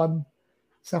 2-1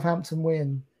 Southampton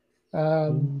win.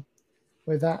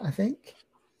 With that, I think.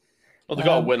 Well, they've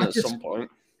got to win at some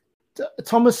point.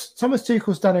 Thomas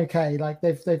Tuchel's done okay. Like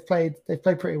they've played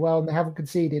pretty well and they haven't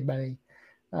conceded many.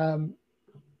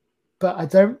 But I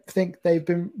don't think they've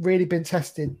really been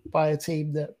tested by a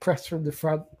team that press from the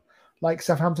front like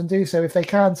Southampton do. So if they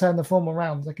can turn the form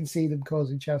around, I can see them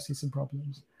causing Chelsea some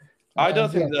problems. I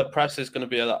don't think the press is going to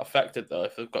be that affected though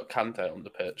if they've got Kante on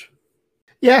the pitch.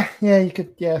 Yeah, you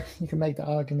can make that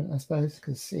argument, I suppose,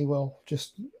 because he will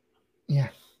just,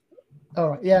 All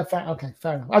right, yeah, fair enough.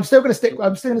 I'm still going to stick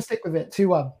with it.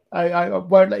 2-1. I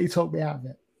won't let you talk me out of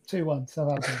it. 2-1.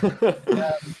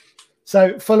 Southampton.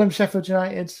 So Fulham, Sheffield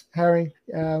United, Harry.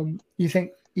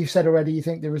 You've said already you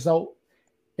think the result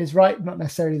is right, not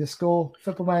necessarily the score.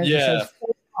 Football Manager says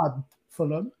 4-1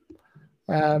 Fulham.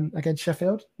 against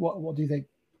Sheffield. What do you think?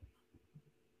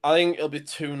 I think it'll be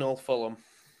 2-0 Fulham.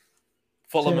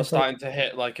 Fulham are starting to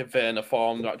hit like a Werner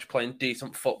form. They're actually playing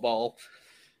decent football.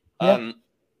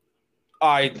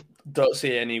 I don't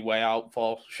see any way out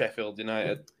for Sheffield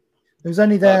United. It was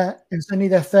only their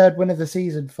third win of the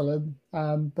season, Fulham,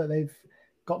 but they've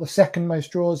got the second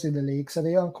most draws in the league, so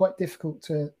they are quite difficult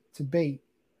to beat.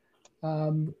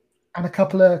 And a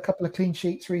couple of clean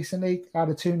sheets recently. Had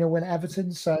a 2-0 win at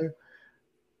Everton.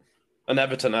 And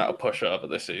Everton out a pushover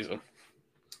this season.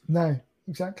 No,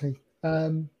 exactly.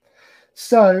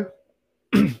 So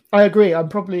I agree. I'm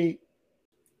probably,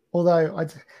 although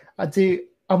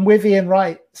I'm with Ian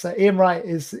Wright. So Ian Wright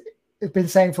has been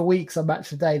saying for weeks on Match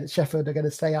Today that Sheffield are going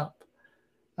to stay up.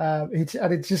 And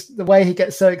it's just the way he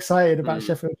gets so excited about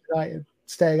Sheffield United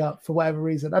staying up for whatever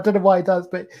reason. I don't know why he does,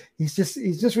 but he's just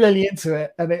really into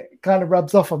it, and it kind of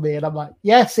rubs off on me. And I'm like,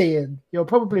 yes, Ian, you're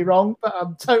probably wrong, but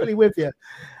I'm totally with you.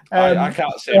 I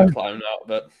can't see him climbing out,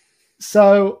 but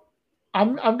so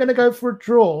I'm going to go for a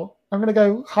draw. I'm going to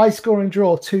go high scoring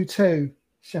draw 2-2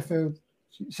 Sheffield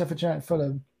United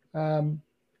Fulham.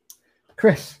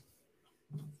 Chris,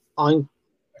 I'm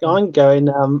going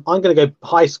to go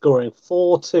high scoring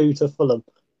 4-2 to Fulham,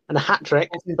 and a hat trick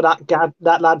for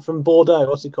that lad from Bordeaux.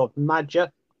 What's he called?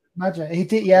 Madja. He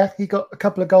did, yeah. He got a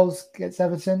couple of goals against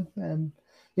Everton.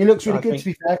 He looks really good, to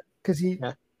be fair, because he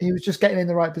was just getting in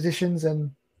the right positions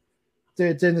and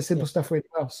doing the simple stuff really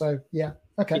well. So yeah,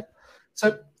 okay. Yeah.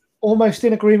 So almost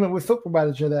in agreement with Football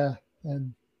Manager there.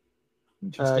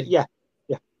 Yeah.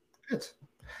 Good.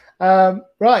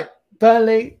 Right,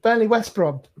 Burnley West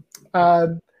Brom.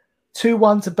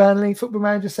 2-1 to Burnley. Football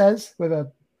Manager says with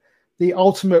the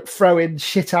ultimate throw-in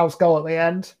shithouse goal at the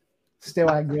end. Still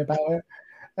angry about it.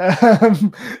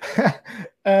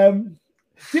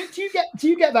 Do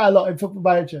you get that a lot in Football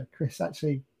Manager, Chris?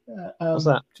 Actually, what's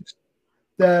that? Just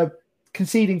the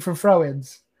conceding from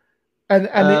throw-ins, and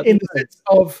in the sense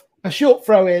of a short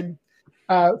throw-in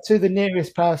to the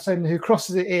nearest person who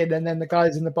crosses it in, and then the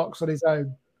guy's in the box on his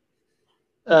own.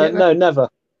 No, never.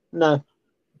 No.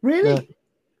 Really? No.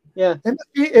 Yeah.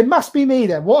 It must be me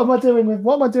then. What am I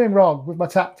doing wrong with my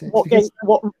tactics?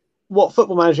 What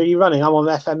Football Manager are you running? I'm on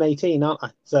FM18, aren't I?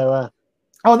 So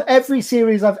on every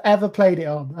series I've ever played it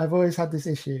on, I've always had this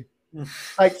issue.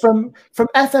 Like from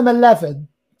FM11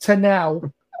 to now.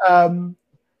 In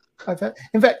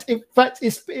fact,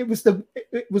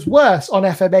 it was worse on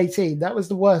FM18. That was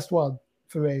the worst one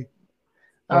for me.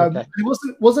 Okay.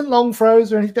 It wasn't long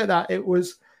throws or anything like that. It would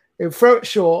throw it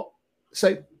short,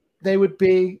 so they would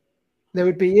be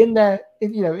in there,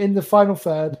 in the final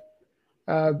third,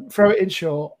 throw it in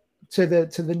short to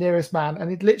the nearest man, and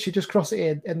he'd literally just cross it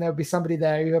in, and there would be somebody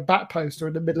there, either back post or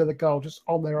in the middle of the goal, just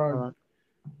on their own.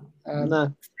 Right.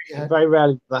 No, very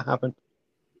rarely does that happen.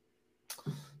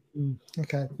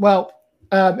 Okay, well,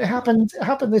 it happened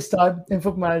this time in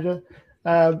Football Manager,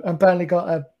 and Burnley got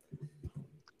a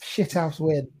shithouse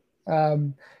win.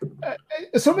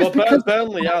 It's almost because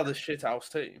Burnley are the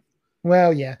shithouse team.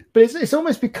 Well, yeah, but it's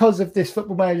almost because of this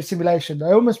Football Manager simulation.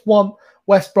 I almost want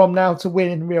West Brom now to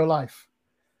win in real life.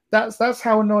 That's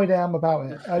how annoyed I am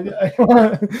about it.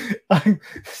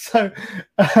 So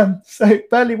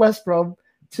Burnley West Brom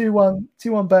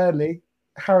 2-1 Burnley.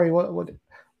 Harry,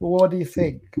 what do you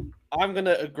think? I'm going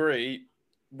to agree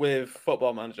with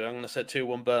Football Manager. I'm going to say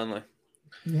 2-1 Burnley.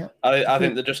 Yeah, I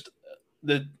think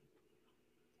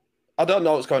I don't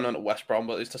know what's going on at West Brom,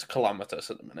 but it's just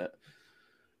calamitous at the minute.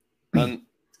 And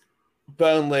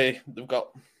Burnley, they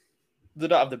don't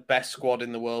have the best squad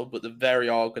in the world, but they're very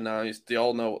organised. They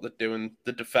all know what they're doing.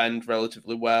 They defend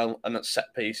relatively well, and at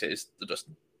set pieces, they're just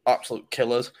absolute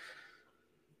killers.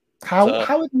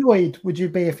 How annoyed would you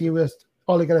be if you were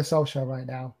Ole Gunnar Solskjaer right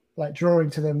now, like drawing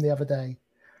to them the other day?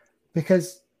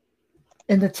 Because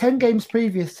in the 10 games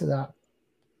previous to that,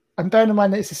 and bear in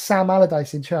mind that it's Sam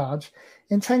Allardyce in charge,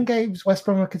 in 10 games, West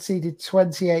Brom have conceded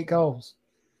 28 goals.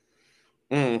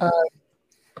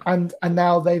 And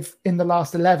now in the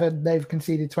last 11, they've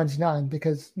conceded 29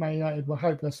 because Man United were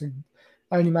hopeless and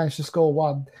only managed to score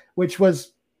one, which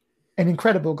was an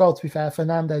incredible goal, to be fair.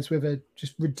 Fernandes with a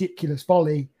just ridiculous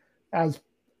volley as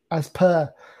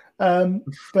per.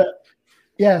 But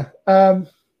yeah, I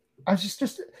was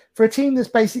just for a team that's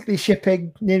basically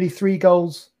shipping nearly 3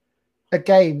 goals a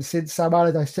game since Sam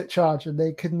Allardyce took charge, and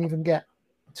they couldn't even get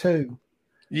 2.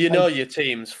 Your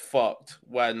team's fucked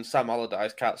when Sam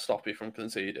Allardyce can't stop you from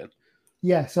conceding.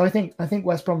 Yeah, so I think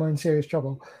West Brom are in serious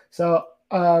trouble. So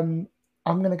I'm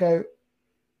gonna go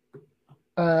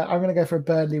for a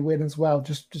Burnley win as well.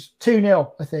 Just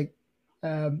 2-0, I think,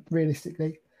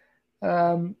 realistically.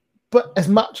 But as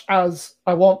much as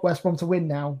I want West Brom to win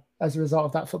now, as a result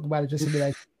of that Football Manager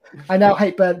simulation. I now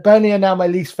hate Burnley are now my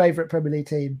least favourite Premier League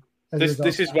team.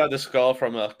 This is where the score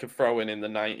from a throw in the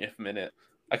 90th minute.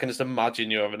 I can just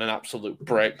imagine you having an absolute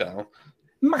breakdown.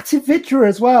 Matip Vidra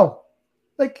as well.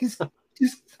 Like,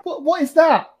 what is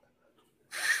that?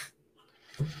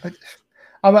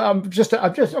 I'm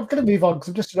going to move on because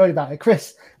I'm just annoyed about it.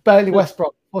 Chris, Burnley West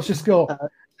Brom. What's your score?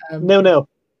 0-0.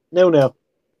 0-0.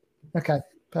 Okay,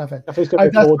 perfect. I think it's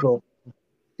going to be 4 draw.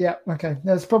 Yeah, okay.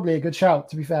 That's probably a good shout,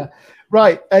 to be fair.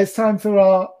 Right, it's time for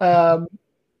our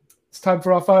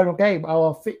final game,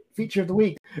 our feature of the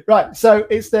week. Right, so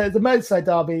it's the Merseyside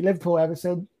derby,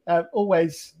 Liverpool-Everton.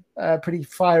 Always a pretty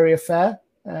fiery affair.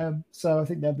 So I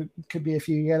think there could be a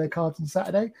few yellow cards on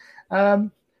Saturday.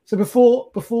 So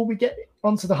before we get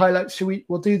onto the highlights,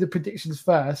 we'll do the predictions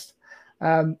first.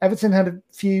 Everton had a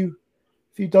few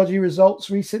dodgy results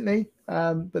recently,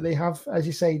 but they have, as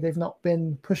you say, they've not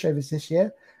been pushovers this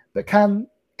year. But can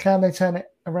they turn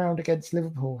it around against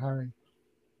Liverpool, Harry?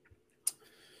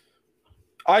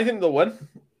 I think they'll win,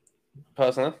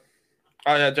 personally.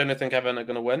 I genuinely think Everton are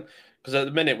going to win. Because at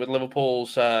the minute, with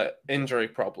Liverpool's injury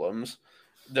problems,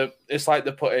 it's like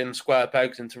they're putting square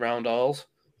pegs into round holes.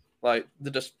 Like,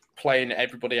 they're just playing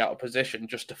everybody out of position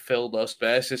just to fill those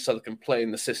spaces so they can play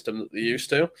in the system that they used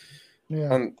to.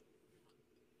 Yeah. And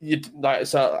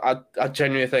I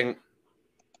genuinely think,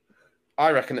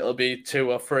 I reckon it'll be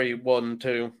 2 or 3-1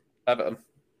 to Everton.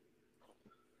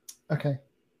 Okay.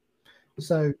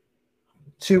 So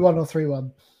 2-1 or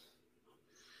 3-1?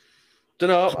 Don't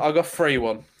know. I'll go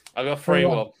 3-1. I'll go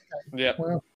 3-1. Okay. Yeah.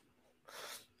 Well,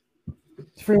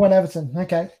 3-1 Everton.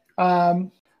 Okay.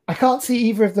 I can't see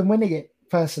either of them winning it,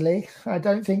 personally. I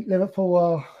don't think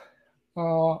Liverpool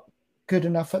are good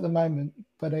enough at the moment,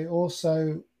 but I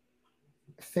also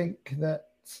think that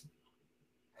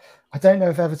I don't know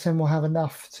if Everton will have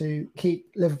enough to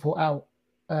keep Liverpool out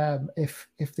if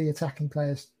the attacking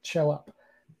players show up.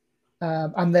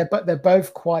 And they're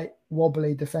both quite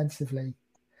wobbly defensively.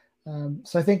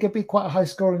 So I think it'd be quite a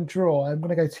high-scoring draw. I'm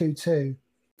going to go 2-2.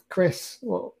 Chris,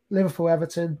 Liverpool,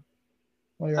 Everton.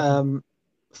 What do you reckon?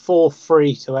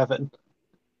 4-3 to Everton.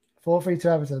 4-3 to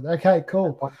Everton. Okay,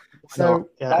 cool. So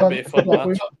that'll be a fun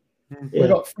match. We've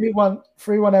got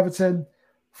 3-1 Everton,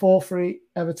 4-3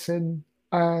 Everton,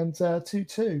 and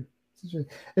 2-2.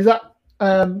 Is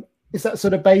that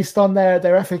sort of based on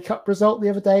their FA Cup result the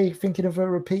other day? Thinking of a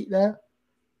repeat there?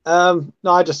 No,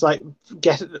 I just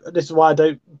this is why I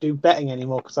don't do betting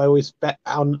anymore, because I always bet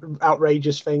on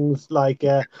outrageous things like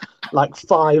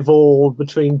 5-5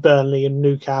 between Burnley and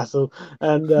Newcastle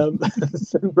and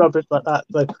rubbish like that.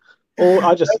 So,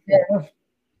 I just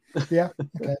yeah,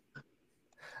 okay.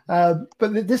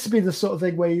 But this would be the sort of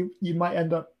thing where you might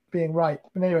end up being right.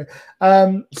 But anyway,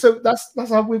 so that's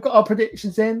how we've got our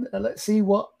predictions in. Let's see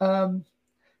what Football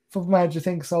Manager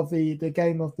thinks of the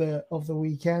game of the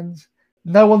weekend.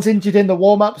 No one's injured in the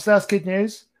warm-ups. That's good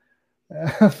news.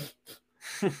 Because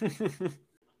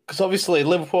obviously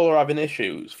Liverpool are having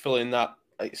issues filling that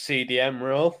CDM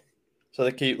role, so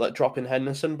they keep dropping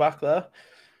Henderson back there.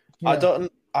 Yeah.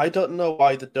 I don't know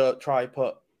why they don't try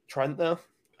put Trent there.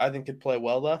 I think he'd play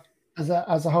well there as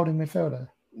a holding midfielder.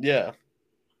 Yeah.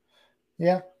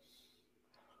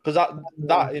 Because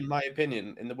that, in my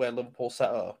opinion, in the way Liverpool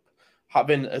set up,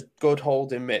 having a good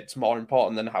holding mid's more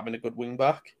important than having a good wing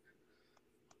back.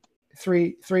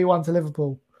 3-1 to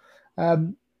Liverpool.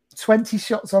 20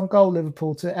 shots on goal,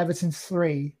 Liverpool to Everton's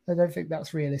 3. I don't think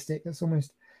that's realistic. That's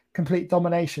almost complete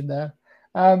domination there.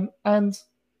 And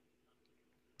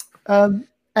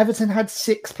Everton had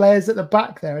 6 players at the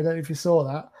back there. I don't know if you saw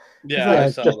that. Yeah, I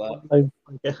saw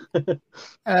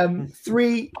that.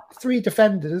 Three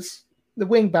defenders, the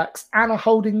wing backs, and a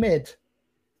holding mid.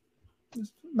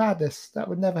 It's madness. That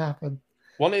would never happen.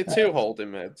 Wanted 2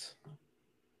 holding mids.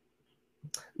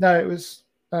 No, it was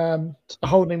a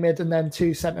holding mid and then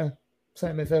 2 centre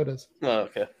midfielders. Oh,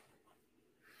 okay.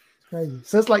 It's crazy.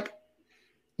 So it's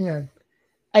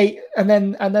 8, and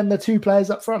then the 2 players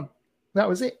up front. That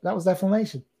was it. That was their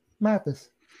formation. Madness.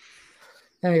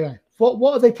 Anyway,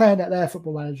 what are they playing at their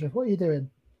Football Manager? What are you doing?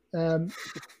 All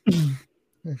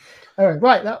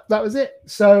right, that was it.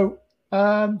 So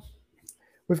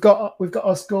we've got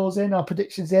our scores in, our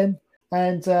predictions in,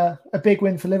 and a big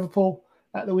win for Liverpool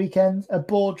at the weekend, a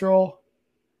ball draw,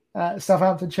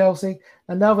 Southampton, Chelsea,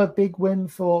 another big win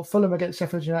for Fulham against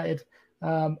Sheffield United,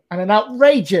 and an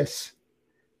outrageous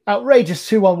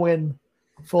 2-1 win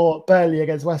for Burnley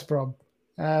against West Brom.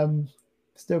 I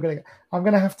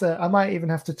might even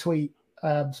have to tweet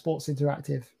Sports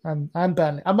Interactive and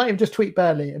Burnley. I might even just tweet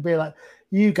Burnley and be like,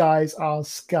 you guys are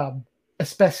scum,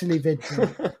 especially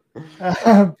Vincent.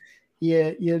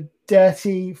 You're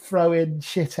dirty throw-in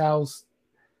shithouse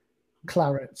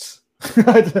clarets.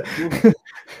 I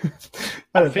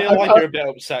feel like you're a bit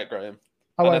upset, Graham.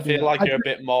 I feel like you're a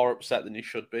bit more upset than you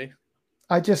should be.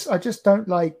 I just don't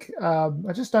like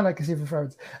Casino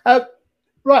Thrones.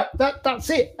 Right, that's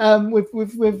it.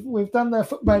 We've done the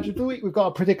Foot Manager of the Week. We've got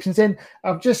our predictions in.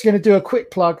 I'm just going to do a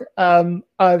quick plug.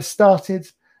 I've started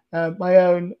my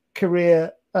own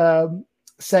career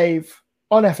save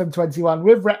on FM21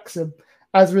 with Wrexham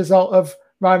as a result of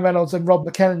Ryan Reynolds and Rob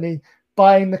McKenney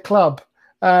buying the club.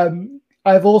 I've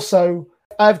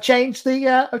changed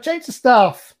the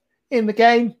staff in the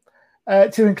game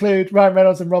to include Ryan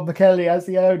Reynolds and Rob McKenney as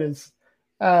the owners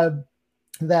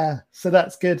there. So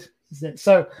that's good, isn't it?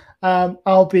 So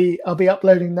I'll be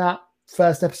uploading that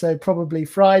first episode probably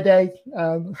Friday.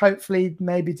 Hopefully,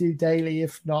 maybe do daily,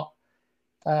 if not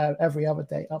every other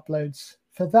day uploads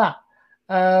for that.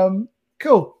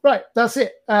 Cool. Right, that's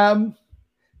it.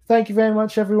 Thank you very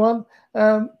much, everyone.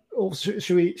 Or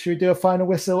should we do a final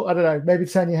whistle? I don't know. Maybe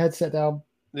turn your headset down.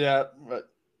 Yeah, right.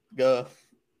 Go.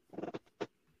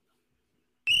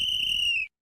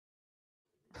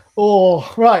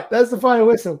 Oh, right. That's the final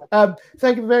whistle.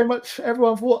 Thank you very much,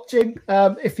 everyone, for watching.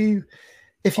 If you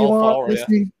are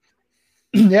listening,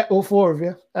 yeah, all four of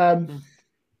you.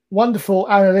 Wonderful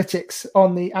analytics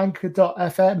on the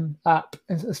Anchor.fm app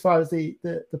as far as the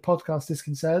podcast is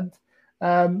concerned,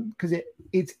 because it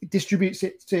distributes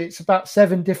it to it's about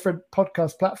 7 different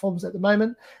podcast platforms at the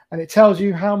moment, and it tells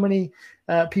you how many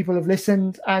people have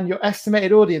listened and your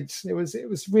estimated audience. It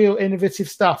was real innovative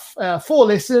stuff. 4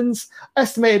 listens,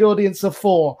 estimated audience of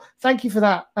 4. Thank you for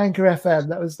that, Anchor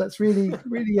FM. That's really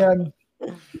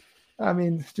I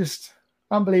mean, just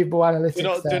unbelievable analytics.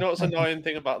 Do you know what's annoying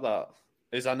thing about that?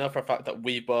 Is I know for a fact that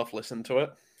we both listen to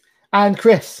it. And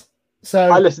Chris.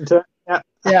 So I listen to it. Yeah.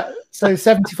 Yeah. So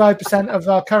 75% of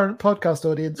our current podcast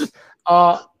audience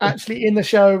are actually in the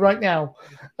show right now.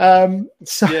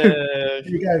 So there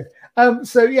you go.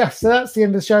 So that's the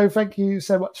end of the show. Thank you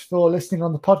so much for listening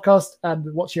on the podcast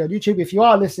and watching on YouTube. If you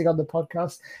are listening on the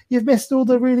podcast, you've missed all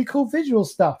the really cool visual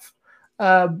stuff.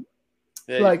 Like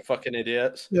you fucking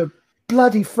idiots. The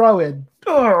bloody throw-in.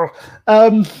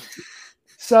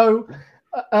 So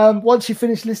once you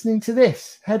finish listening to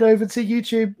this, head over to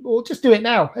YouTube, or just do it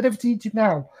now. Head over to YouTube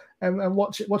now and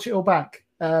watch it all back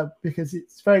because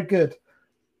it's very good.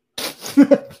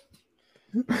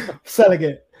 Selling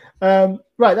it.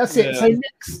 Right, that's it. So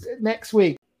next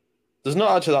week. There's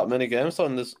not actually that many games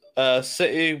on. There's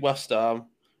City, West Ham,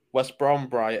 West Brom,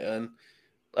 Brighton,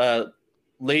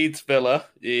 Leeds, Villa,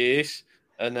 yes,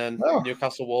 and then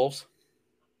Newcastle, Wolves.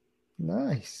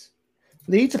 Nice.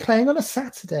 Leeds are playing on a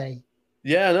Saturday.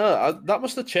 Yeah, no, that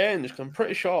must have changed. I'm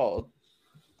pretty sure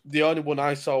the only one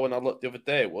I saw when I looked the other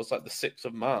day was like the 6th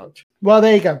of March. Well,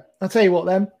 there you go. I'll tell you what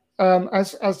then.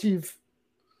 As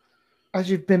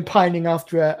you've been pining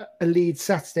after a Leeds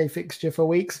Saturday fixture for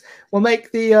weeks, we'll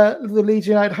make the Leeds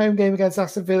United home game against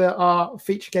Aston Villa our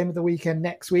feature game of the weekend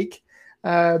next week.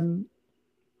 And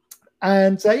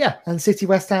City,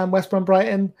 West Ham, West Brom,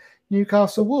 Brighton,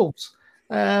 Newcastle, Wolves.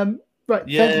 Right. Thank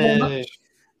you very much.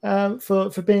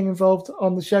 For being involved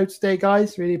on the show today,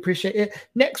 guys. Really appreciate it.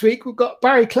 Next week, we've got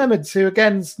Barry Clements, who,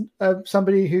 again, is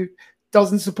somebody who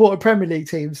doesn't support a Premier League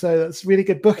team. So that's really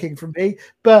good booking from me.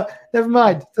 But never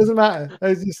mind. Doesn't matter.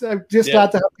 I'm just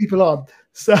glad to have people on.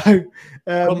 So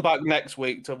come back next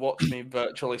week to watch me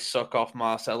virtually suck off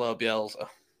Marcelo Bielsa.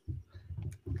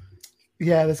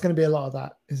 Yeah, there's going to be a lot of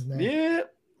that, isn't there? Yeah,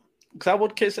 because I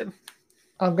would kiss him.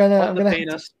 I'm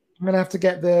gonna have to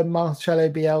get the Marcelo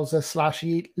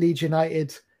Bielsa / Leeds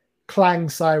United clang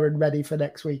siren ready for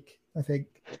next week. I think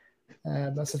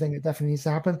that's the thing that definitely needs to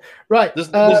happen. Right,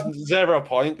 there's 0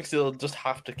 point because you'll just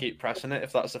have to keep pressing it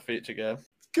if that's a future game.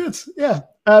 Good, yeah.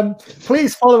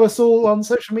 Please follow us all on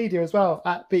social media as well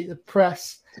at Beat the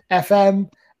Press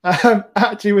FM,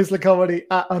 at G-Whistler Comedy,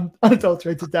 at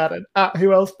Unadulterated Dad, and at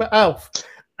Who Else But Alf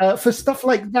for stuff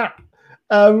like that.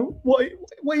 What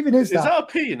even is that? Is that a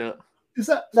peanut? Is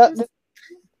that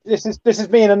this is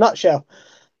me in a nutshell.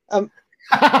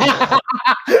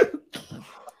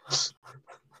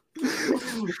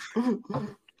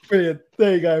 Brilliant.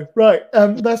 There you go. Right.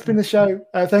 That's been the show.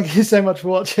 Thank you so much for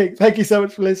watching. Thank you so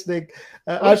much for listening.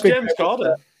 I've been James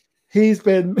Carter. He's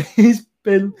been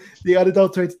the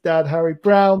unadulterated dad, Harry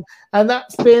Brown, and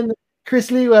that's been Chris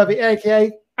Leeworthy,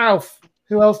 aka Alf.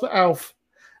 Who else but Alf?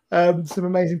 Some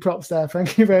amazing props there.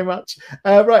 Thank you very much.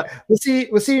 Right, we'll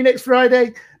see you next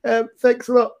Friday. Thanks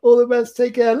a lot. All the best.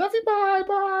 Take care. Love you. Bye.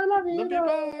 Bye. Love you.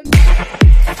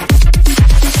 Bye.